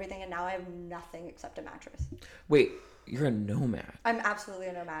sold everything, and now I have nothing except a mattress. Wait, you're a nomad. I'm absolutely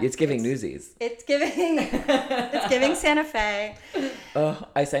a nomad. It's giving Newsies. It's giving Santa Fe.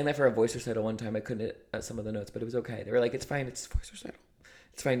 I sang that for a voice recital one time. I couldn't hit some of the notes, but it was okay. They were like, it's fine, it's a voice recital.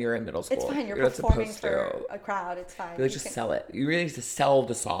 It's fine, you're in middle school. It's fine, you're performing for a crowd. It's fine. Really just sell it. You really need to sell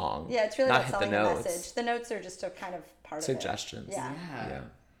the song. Yeah, it's really not about hit selling the the notes. message. The notes are just a kind of part Suggestions. of it. Yeah.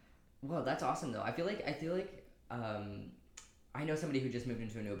 Well, that's awesome though. I feel like I know somebody who just moved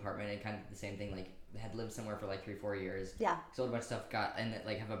into a new apartment and kind of the same thing, like had lived somewhere for like 3-4 years. Yeah. Sold a bunch of stuff, and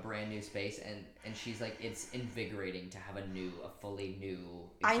like have a brand new space, and she's like, it's invigorating to have a fully new.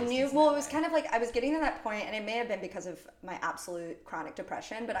 I knew. Well, it was kind of like I was getting to that point, and it may have been because of my absolute chronic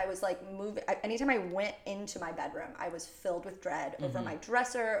depression. But I was like anytime I went into my bedroom, I was filled with dread over my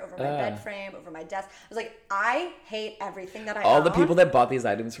dresser, over my bed frame, over my desk. I was like, I hate everything that I All own. the people that bought these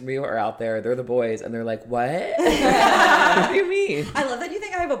items from you are out there. They're the boys, and they're like, what? What do you mean? I love that you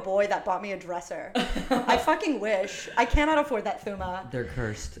think I have a boy that bought me a dresser. I fucking wish. I cannot afford that Thuma. They're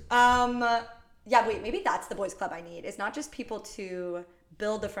cursed. Yeah, wait, maybe that's the boys club I need. It's not just people to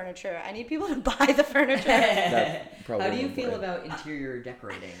build the furniture. I need people to buy the furniture. How do you feel about interior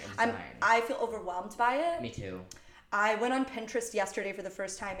decorating and design? I feel overwhelmed by it. Me too. I went on Pinterest yesterday for the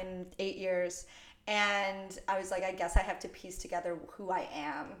first time in 8 years, and I was like, I guess I have to piece together who I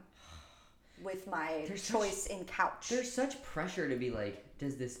am with my choice in couch. There's such pressure to be like,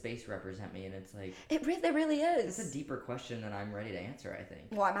 does this space represent me? And it's like... There really is. It's a deeper question than I'm ready to answer, I think.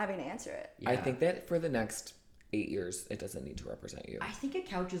 Well, I'm happy to answer it. Yeah. I think that for the next 8 years, it doesn't need to represent you. I think a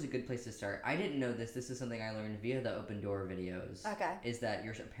couch is a good place to start. I didn't know this. This is something I learned via the Open Door videos. Okay. Is that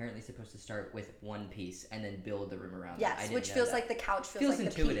you're apparently supposed to start with one piece and then build the room around it. Yes, which feels like the couch feels like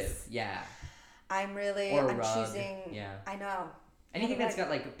intuitive. The piece. Yeah. I'm choosing... Yeah. I know. Anything that's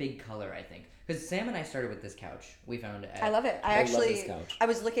got like big color, I think. Because Sam and I started with this couch. We found it. I love it. I love this couch. I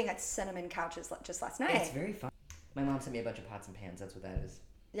was looking at cinnamon couches just last night. It's very fun. My mom sent me a bunch of pots and pans. That's what that is.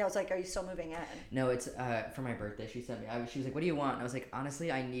 Yeah, I was like, are you still moving in? No, it's for my birthday. She sent me. She was like, "What do you want?" And I was like,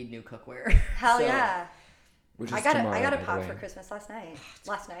 "Honestly, I need new cookware." Hell yeah. Which I got a pot for Christmas last night.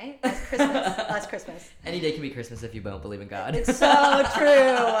 Last Christmas. Any day can be Christmas if you don't believe in God. It's so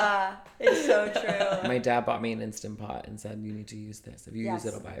true. It's so true. My dad bought me an Instant Pot and said, you need to use this. If you use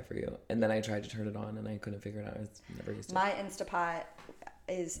it, I'll buy it for you. And then I tried to turn it on and I couldn't figure it out. I never used it. My Instapot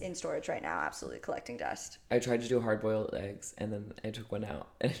is in storage right now, absolutely collecting dust. I tried to do hard-boiled eggs and then I took one out.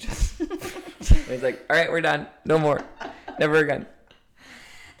 And it just... I was like, all right, we're done. No more. Never again.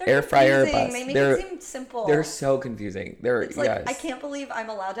 Air fryer bus. They make it seem simple. They're so confusing. It's like, I can't believe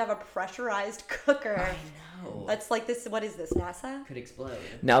I'm allowed to have a pressurized cooker. I know. That's like this. What is this, NASA? Could explode.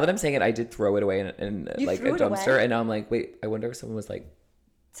 Now that I'm saying it, I did throw it away in like a dumpster, and now I'm like, wait, I wonder if someone was like.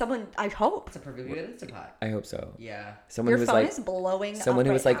 Someone, I hope. It's a perfectly good Instapot. I hope so. Yeah. Someone Your who was phone like, is blowing someone up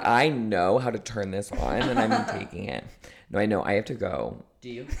who was right like, now. I know how to turn this on, and I'm taking it. No, I know. I have to go. Do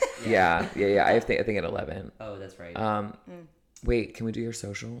you? Yeah. I think at 11. Oh, that's right. Wait, can we do your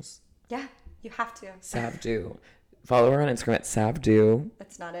socials? Yeah, you have to. Savdu. Follow her on Instagram at Savdu.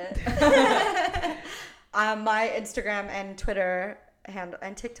 That's not it. My Instagram and Twitter handle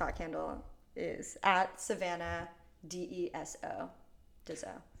and TikTok handle is at Savannah DESO.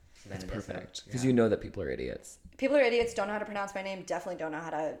 That's perfect. Because you know that people are idiots. People are idiots, don't know how to pronounce my name, definitely don't know how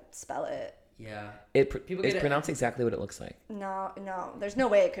to spell it. Yeah. It's pronounced exactly what it looks like. No. There's no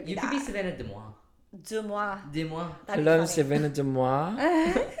way it could be that. You could be Savannah DesOrmeaux. DesOrmeaux. Hello, Savannah DesOrmeaux.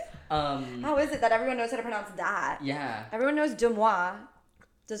 How is it that everyone knows how to pronounce that? Yeah. Everyone knows DesOrmeaux.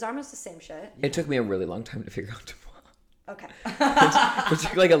 DesOrmeaux the same shit. It took me a really long time to figure out DesOrmeaux. Okay. It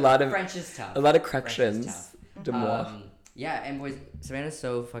took like a lot of... French is tough. A lot of corrections. DesOrmeaux. Yeah, and boys, Savannah's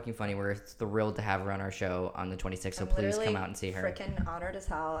so fucking funny. We're thrilled to have her on our show on the 26th, so please come out and see her. Freaking honored as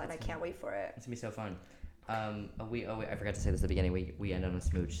hell, and I can't wait for it. It's gonna be so fun. Wait, I forgot to say this at the beginning. We end on a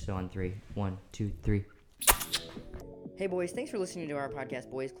smooch. So on 3, 1, 2, 3. Hey boys, thanks for listening to our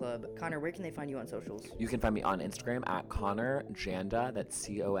podcast, Boys Club. Connor, where can they find you on socials? You can find me on Instagram at Connor Janda. That's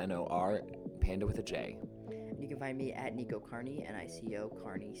CONOR, Panda with a J. You can find me at Nico Carney, Nico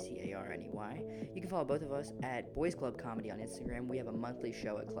Carney, Carney. You can follow both of us at Boys Club Comedy on Instagram. We have a monthly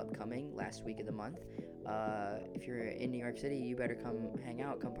show at Club coming last week of the month. If you're in New York City, you better come hang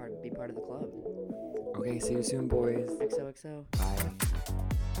out, be part of the club. Okay, see you soon, boys. XOXO.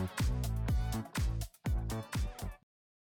 Bye.